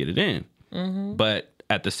about to get it in. But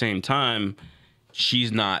at the same time,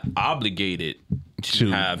 she's not obligated to do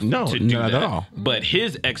not that. at all. But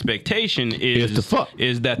his expectation is to fuck.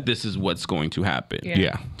 is that this is what's going to happen.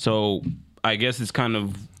 Yeah. So I guess it's kind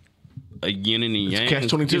of a yin and a yang.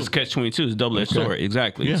 catch-22. It's catch-22. It's a double-edged Okay. sword.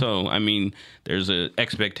 Exactly. Yeah. So I mean, there's an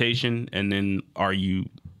expectation, and then are you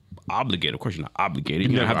obligated? Of course, you're not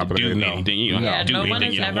obligated. You don't Never have to do obligated, no. anything. You don't Yeah, have to do no one anything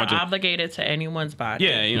is you don't ever want to. obligated to anyone's body.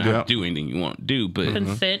 Yeah, you don't have to do anything you want to do, but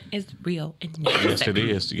Consent is real and Yes, it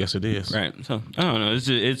is. Yes, it is. right. So I don't know.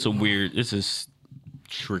 It's a weird. It's a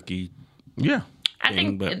tricky. Yeah. I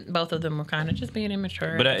think but- both of them were kind of just being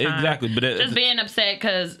immature. But at the time. exactly. But just being upset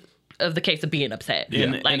because of the case of being upset. Yeah.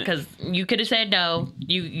 Like, And- because you could have said no.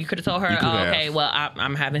 You could have told her, could oh, have. okay, well,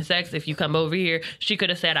 I'm having sex. If you come over here, she could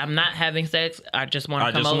have said, I'm not having sex. I just want I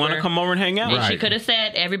to come just over. want to come over and hang out. And she Right. could have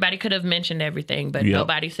said, everybody could have mentioned everything, but Yep.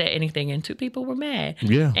 nobody said anything, and two people were mad.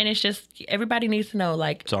 Yeah. And it's just, everybody needs to know,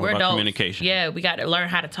 like, all we're about adults. communication. Yeah, we got to learn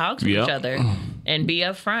how to talk to Yep. each other and be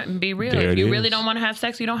upfront and be real. There If it you is. really don't want to have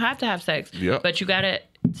sex, you don't have to have sex. Yep. But you got to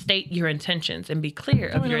state your intentions and be clear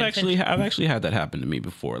of your intentions. I've actually had that happen to me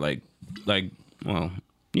before. Like, well,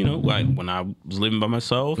 like when I was living by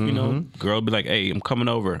myself, girl would be like, "Hey, I'm coming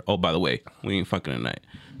over. Oh, by the way, we ain't fucking tonight."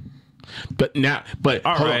 But now,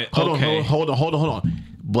 All right, okay. hold on.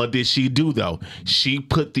 What did she do though? She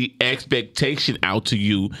put the expectation out to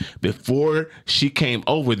you before she came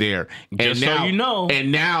over there, and Just so now you know,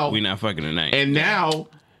 and now We not fucking tonight. and now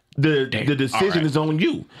the decision All right. is on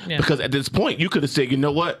you Yeah. because at this point you could have said, you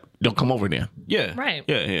know what, don't come over then. Yeah. Right.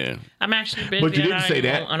 Yeah. I'm actually busy. But you didn't say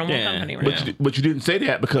that. on a Yeah. company right now. But you didn't say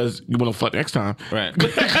that because you want to fuck next time. Right.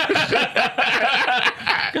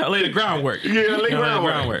 Gotta lay the groundwork. Yeah, lay Gotta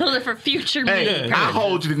groundwork. Pull it for future Hey, meetings. I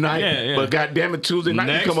hold you tonight, Yeah. but goddamn it, Tuesday night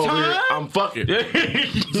Next you come over here, time? I'm fucking.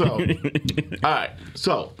 So, all right.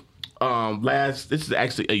 So, this is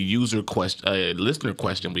actually a user question, a listener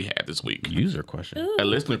question we had this week. User question. A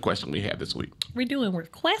listener question we had this week. We're doing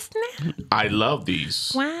requests now. I love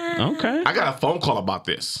these. Wow. Okay. I got a phone call about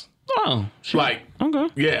this. Oh, shit. Like, Okay.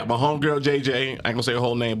 yeah, my homegirl JJ. I ain't gonna say her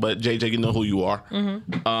whole name, but JJ, you know who you are.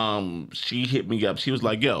 She hit me up. She was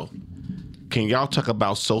like, "Yo, can y'all talk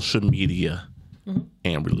about social media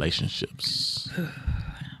and relationships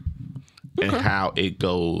and how it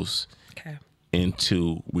goes Okay.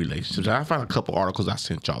 into relationships?" I found a couple articles I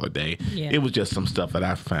sent y'all today. Yeah. It was just some stuff that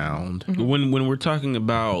I found. When we're talking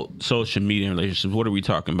about social media and relationships, what are we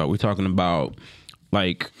talking about? We're talking about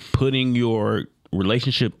like putting your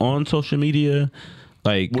relationship on social media,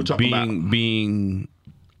 like We're talking being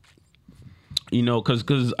you know,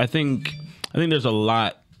 because I think there's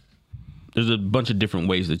a bunch of different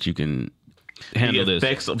ways that you can handle The this.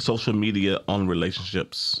 effects of social media on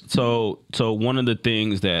relationships. So one of the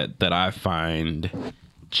things that I find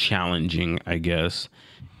challenging, I guess,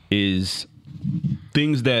 is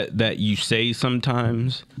things that you say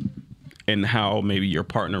sometimes and how maybe your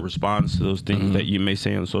partner responds to those things that you may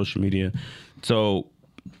say on social media. So,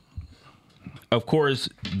 of course,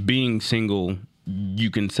 being single, you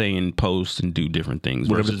can say and post and do different things.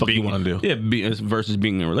 Whatever the fuck you wanna do. Yeah, versus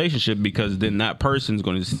being in a relationship, because then that person's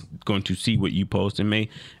going to see what you post and may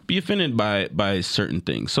be offended by certain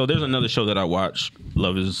things. So there's another show that I watch.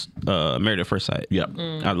 Love is Married at First Sight. Yep.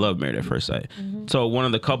 I love Married at First Sight. So one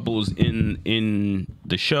of the couples in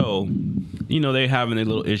the show, you know, they having their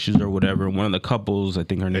little issues or whatever. One of the couples, I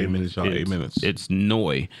think her name 8 minutes, y'all, 8 minutes. It's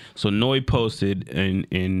Noi. So Noi posted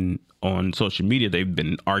on social media. They've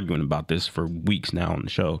been arguing about this for weeks now on the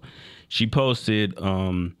show. She posted,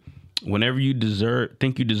 whenever you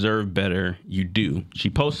think you deserve better, you do. She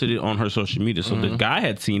posted it on her social media. So the guy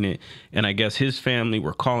had seen it, and I guess his family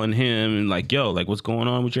were calling him and like, yo, like, what's going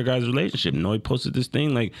on with your guys' relationship? Noi posted this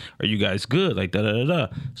thing, like, are you guys good? Like, da-da-da-da.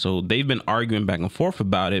 So they've been arguing back and forth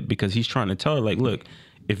about it because he's trying to tell her, like, look,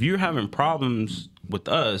 if you're having problems with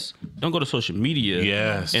us, don't go to social media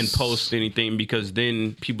Yes. and post anything, because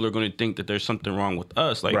then people are going to think that there's something wrong with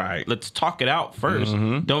us. Like, Right. let's talk it out first.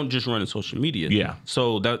 Don't just run to social media. Yeah.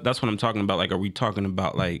 So that's what I'm talking about. Like, are we talking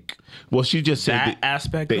about like Well, she just said that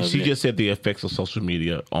aspect of she it? just said the effects of social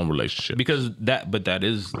media on relationships. Because that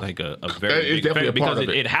is like a very It's big definitely effect, a part because of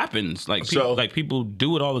it. it happens. Like So- people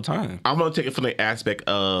do it all the time. I'm going to take it from the aspect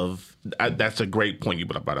of that's a great point you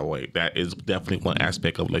brought up, by the way. That is definitely one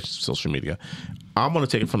aspect of relationship social media. I'm going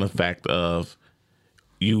to take it from the fact of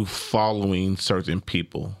you following certain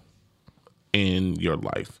people in your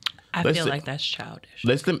life. I Let's feel say- like that's childish.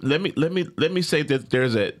 let me say that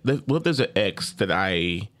there's an ex that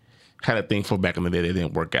I had a thing for back in the day that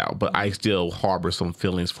didn't work out, but I still harbor some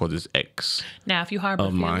feelings for this ex. Now, if you harbor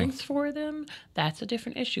mine. feelings for them, that's a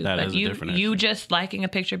different issue. That but is a different you issue. just liking a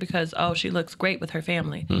picture because, oh, she looks great with her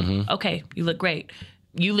family. Mm-hmm. Okay, you look great.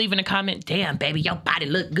 You leaving a comment, damn, baby, your body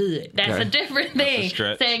look good. That's Okay. a different thing.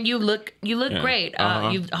 stretch. Saying you look great.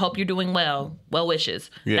 You hope you're doing well. Well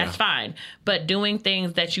wishes. Yeah. That's fine. But doing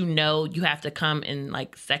things that you know you have to come and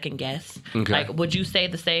like second guess. Okay. Like, would you say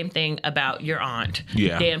the same thing about your aunt?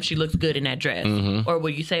 Yeah. Damn, she looks good in that dress. Or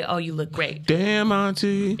would you say, oh, you look great? Damn,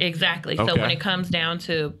 auntie. Exactly. So Okay. when it comes down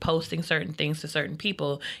to posting certain things to certain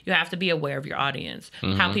people, you have to be aware of your audience,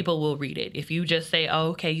 how people will read it. If you just say, oh,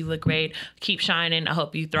 okay, you look great, keep shining, I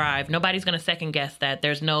hope you thrive, nobody's going to second guess that.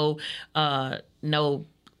 There's no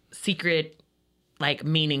secret like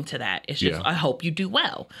meaning to that. It's just, Yeah. I hope you do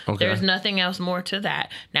well. Okay. There's nothing else more to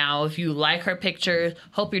that. Now, if you like her picture,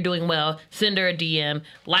 hope you're doing well, send her a DM,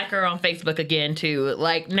 like her on Facebook again too.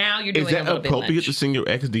 Like, now you're doing Is a that little bit appropriate much. to send your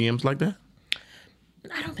ex DMs like that?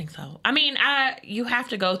 I don't think so. I mean, you have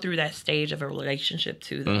to go through that stage of a relationship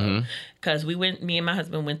too, though, because me and my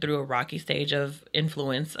husband went through a rocky stage of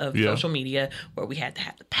influence of Yeah. social media where we had to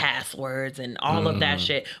have the passwords and all of that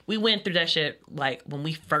shit. We went through that shit like when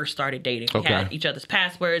we first started dating. We Okay. had each other's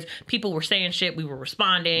passwords. People were saying shit. We were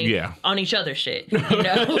responding Yeah. on each other's shit. You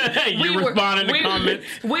know, You responding to comments.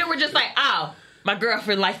 We were just like, oh. My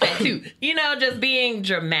girlfriend likes that too. You know, just being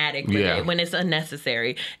dramatic with Yeah. it when it's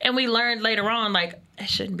unnecessary. And we learned later on, like, it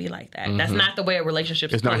shouldn't be like that. That's not the way a relationship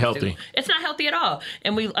is It's not supposed to. healthy. It's not healthy at all.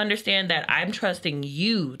 And we understand that I'm trusting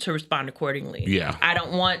you to respond accordingly. Yeah. I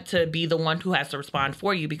don't want to be the one who has to respond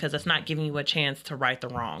for you because that's not giving you a chance to right the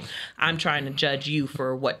wrong. I'm trying to judge you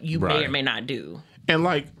for what you may Right. or may not do. And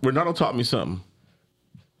like Renato taught me something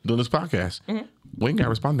doing this podcast. We ain't got to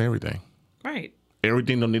respond to everything. Right.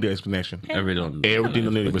 Everything don't need an explanation. Everything Everything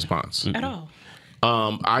don't need a response. At all.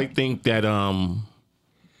 I think that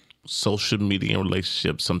social media and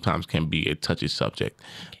relationships sometimes can be a touchy subject,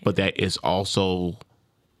 but that is also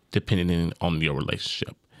depending on your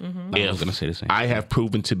relationship. I was gonna say the same. I have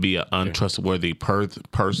proven to be an untrustworthy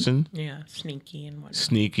person, Yeah. Sneaky and whatnot.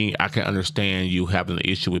 sneaky. I can understand you having an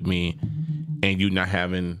issue with me and you not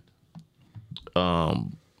having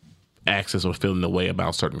access or feeling the way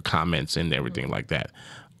about certain comments and everything like that.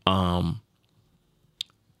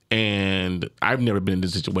 And I've never been in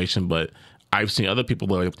this situation, but I've seen other people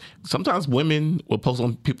where sometimes women will post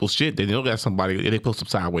on people's shit. They know got somebody, they post some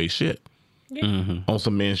sideways shit on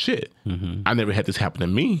some men's shit. I never had this happen to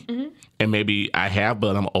me. And maybe I have,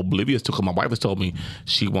 but I'm oblivious to, because my wife has told me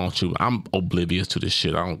she wants you. I'm oblivious to this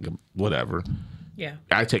shit. I don't give, whatever. Yeah.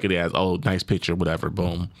 I take it as, oh, nice picture, whatever,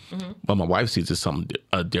 boom. But my wife sees it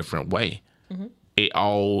a different way. It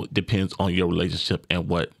all depends on your relationship and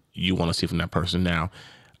what you want to see from that person. Now,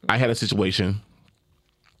 I had a situation,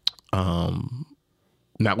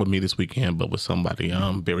 not with me this weekend, but with somebody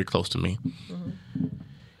very close to me.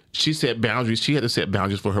 She set boundaries. She had to set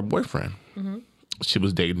boundaries for her boyfriend. She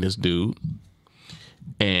was dating this dude,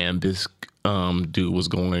 and this dude was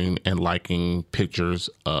going and liking pictures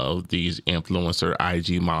of these influencer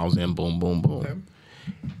IG models and boom, boom, boom. Okay.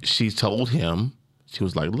 She told him, she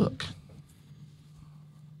was like, look,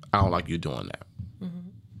 I don't like you doing that.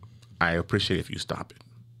 I appreciate if you stop it.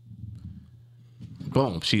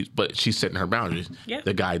 Boom. But she's setting her boundaries. Yeah.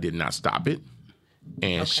 The guy did not stop it.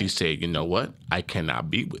 And she said, you know what? I cannot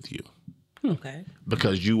be with you. Okay.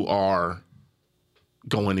 Because you are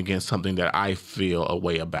going against something that I feel a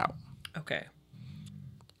way about. Okay.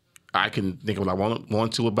 I can think of what I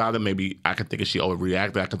want to about it. Maybe I can think if she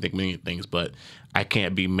overreacted. I can think many things, but I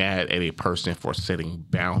can't be mad at a person for setting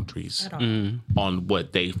boundaries on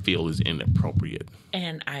what they feel is inappropriate.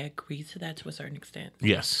 And I agree to that to a certain extent.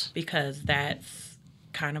 Yes. Because that's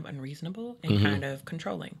kind of unreasonable and kind of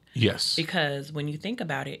controlling. Yes. Because when you think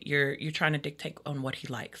about it, you're trying to dictate on what he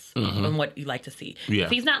likes, on what you like to see. Yeah. If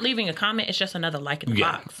he's not leaving a comment, it's just another like in the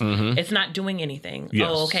box. It's not doing anything. Yes.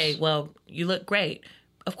 Oh, okay, well, you look great.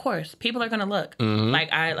 Of course, people are gonna look.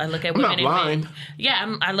 Like I look at women not and blind. men.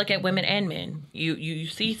 Yeah, I look at women and men. You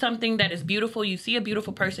see something that is beautiful. You see a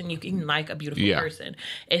beautiful person. You can like a beautiful person.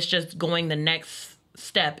 It's just going the next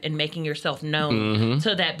step in making yourself known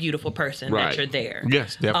to that beautiful person that you're there.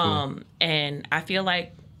 Yes, definitely. And I feel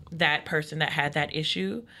like that person that had that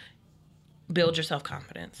issue, build your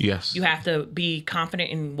self-confidence. Yes. You have to be confident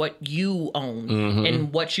in what you own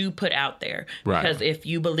and what you put out there. Right. Because if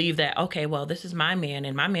you believe that, okay, well, this is my man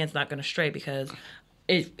and my man's not going to stray because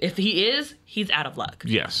if he is, he's out of luck.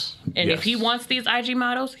 Yes. And yes. if he wants these IG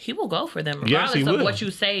models, he will go for them Yes, regardless he of will. what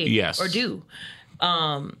you say or do.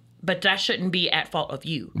 But that shouldn't be at fault of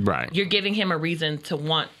you. Right. You're giving him a reason to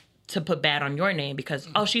want to put bad on your name because,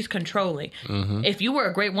 oh, she's controlling. If you were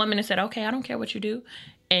a great woman and said, okay, I don't care what you do,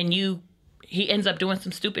 and he ends up doing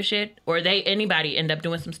some stupid shit, or anybody end up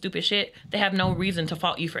doing some stupid shit, they have no reason to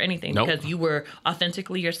fault you for anything because you were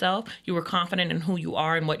authentically yourself. You were confident in who you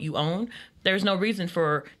are and what you own. There's no reason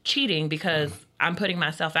for cheating because I'm putting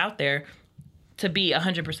myself out there to be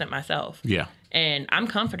 100% myself. Yeah. And I'm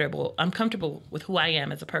comfortable. I'm comfortable with who I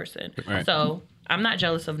am as a person. Right. So I'm not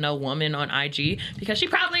jealous of no woman on IG because she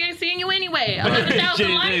probably ain't seeing you anyway.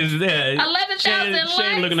 11,000 likes. 11,000 likes. She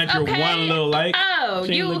ain't looking at your one little like. Oh,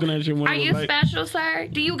 she ain't looking at your one are little you like. special, sir?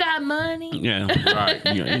 Do you got money? Yeah,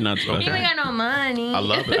 right. You're not special. You ain't got no money. I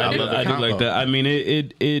love it. I love the I do combo. like that. I mean,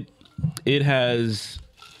 it has.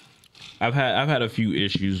 I've had a few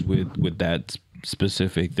issues with that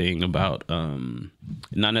specific thing about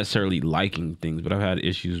not necessarily liking things, but I've had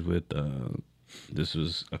issues with. This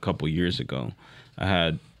was a couple years ago. I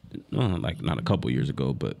had like not a couple years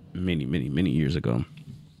ago, but many years ago.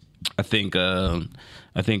 I think a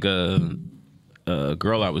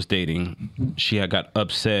girl I was dating, she had got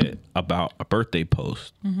upset about a birthday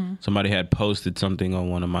post. Somebody had posted something on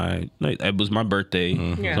one of my, like, it was my birthday.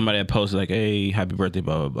 Yeah. Somebody had posted like, hey, happy birthday,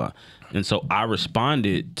 blah, blah, blah. And so I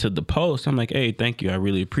responded to the post. I'm like, hey, thank you. I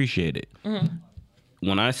really appreciate it.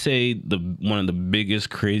 When I say one of the biggest,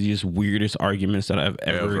 craziest, weirdest arguments that I've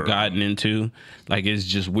ever gotten into, like, it's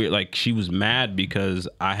just weird. Like, she was mad because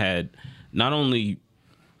I had not only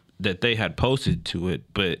that they had posted to it,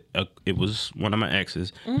 but it was one of my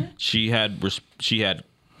exes. She had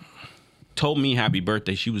told me happy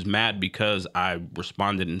birthday. She was mad because I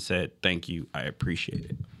responded and said, thank you, I appreciate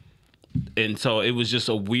it. And so it was just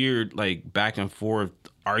a weird, like, back and forth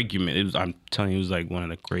argument. It was. I'm telling you, it was like one of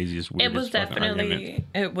the craziest. It was fucking arguments.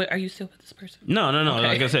 definitely. Are you still with this person? No. Okay.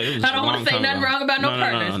 Like I said, it was I don't want to say nothing wrong about no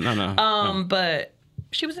partners. No. But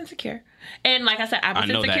she was insecure, and like I said, I was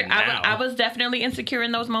know insecure. that now. I was definitely insecure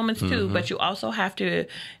in those moments too. But you also have to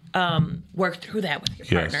work through that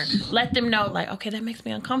with your partner. Let them know, like, okay, that makes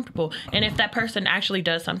me uncomfortable. And if that person actually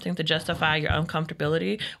does something to justify your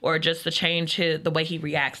uncomfortability, or just to change the way he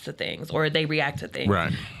reacts to things, or they react to things,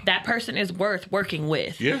 Right. that person is worth working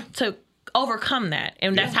with. Yeah. To overcome that,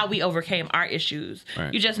 and that's how we overcame our issues.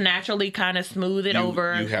 Right. You just naturally kind of smooth it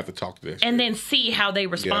over. You have to talk to this. And then see how they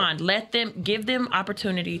respond. Give them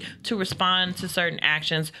opportunity to respond to certain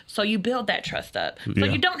actions, so you build that trust up, so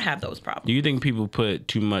you don't have those problems. Do you think people put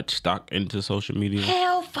too much stock into social media?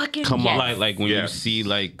 Hell fucking Come on. yes. Like when you see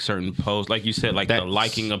like certain posts, like you said, like the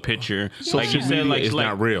liking a picture, Social like you said, media like is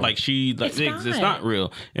not real. Like it's not. not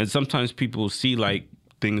real. And sometimes people see like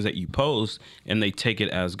things that you post and they take it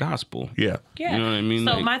as gospel. Yeah. Yeah. You know what I mean?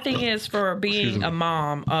 So Like- my thing is, for being a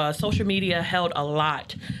mom, social media held a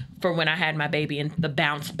lot for when I had my baby, and the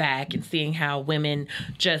bounce back, and seeing how women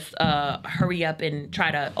just hurry up and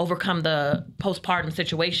try to overcome the postpartum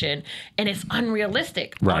situation. And it's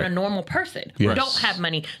unrealistic on Right. a normal person Yes. who don't have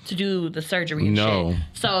money to do the surgery and No. shit.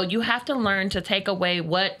 So you have to learn to take away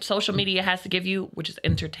what social media has to give you, which is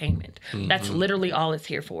entertainment. That's literally all it's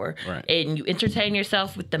here for. Right. And you entertain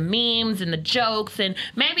yourself with the memes and the jokes and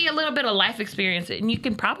maybe a little bit of life experience, and you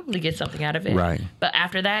can probably get something out of it. Right. But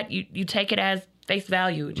after that, you take it as face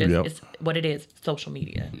value. Just Yep. it's what it is. Social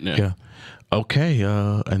media. Yeah. Okay,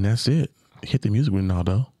 and that's it. Hit the music,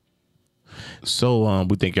 Ronaldo. So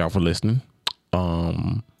we thank y'all for listening.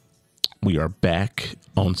 We are back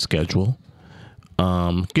on schedule.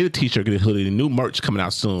 Get a t-shirt, get a hoodie. The new merch coming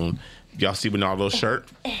out soon. Y'all see Ronaldo's shirt?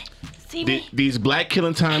 See me? These Black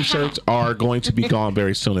Killing Time shirts are going to be gone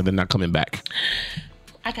very soon, and they're not coming back.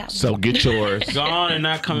 I got one. So get yours. Gone and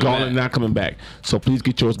not coming Gone back. and not coming back. So please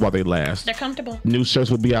get yours while they last. They're comfortable. New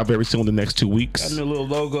shirts will be out very soon, the next 2 weeks. Got a little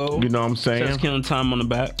logo. You know what I'm saying? Says Killing Time on the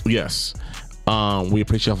back. Yes. We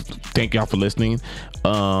appreciate y'all. Thank y'all for listening.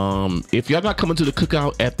 If y'all not coming to the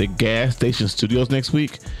cookout at the gas station studios next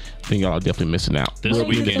week, then y'all are definitely missing out. This We'll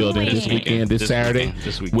be in the weekend. building this weekend, this Saturday. weekend,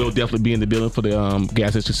 this weekend. We'll definitely be in the building for the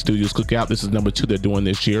gas station studios cookout. This is number 2 they're doing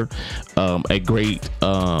this year. A great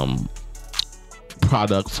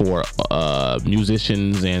product for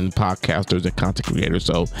musicians and podcasters and content creators.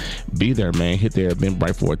 So be there, man. Hit there,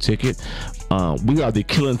 Eventbrite for a ticket. We are the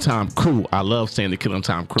Killing Time crew. I love saying the Killing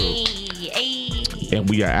Time crew. And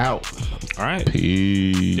we are out. All right.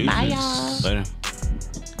 Peace. Bye, y'all. Later.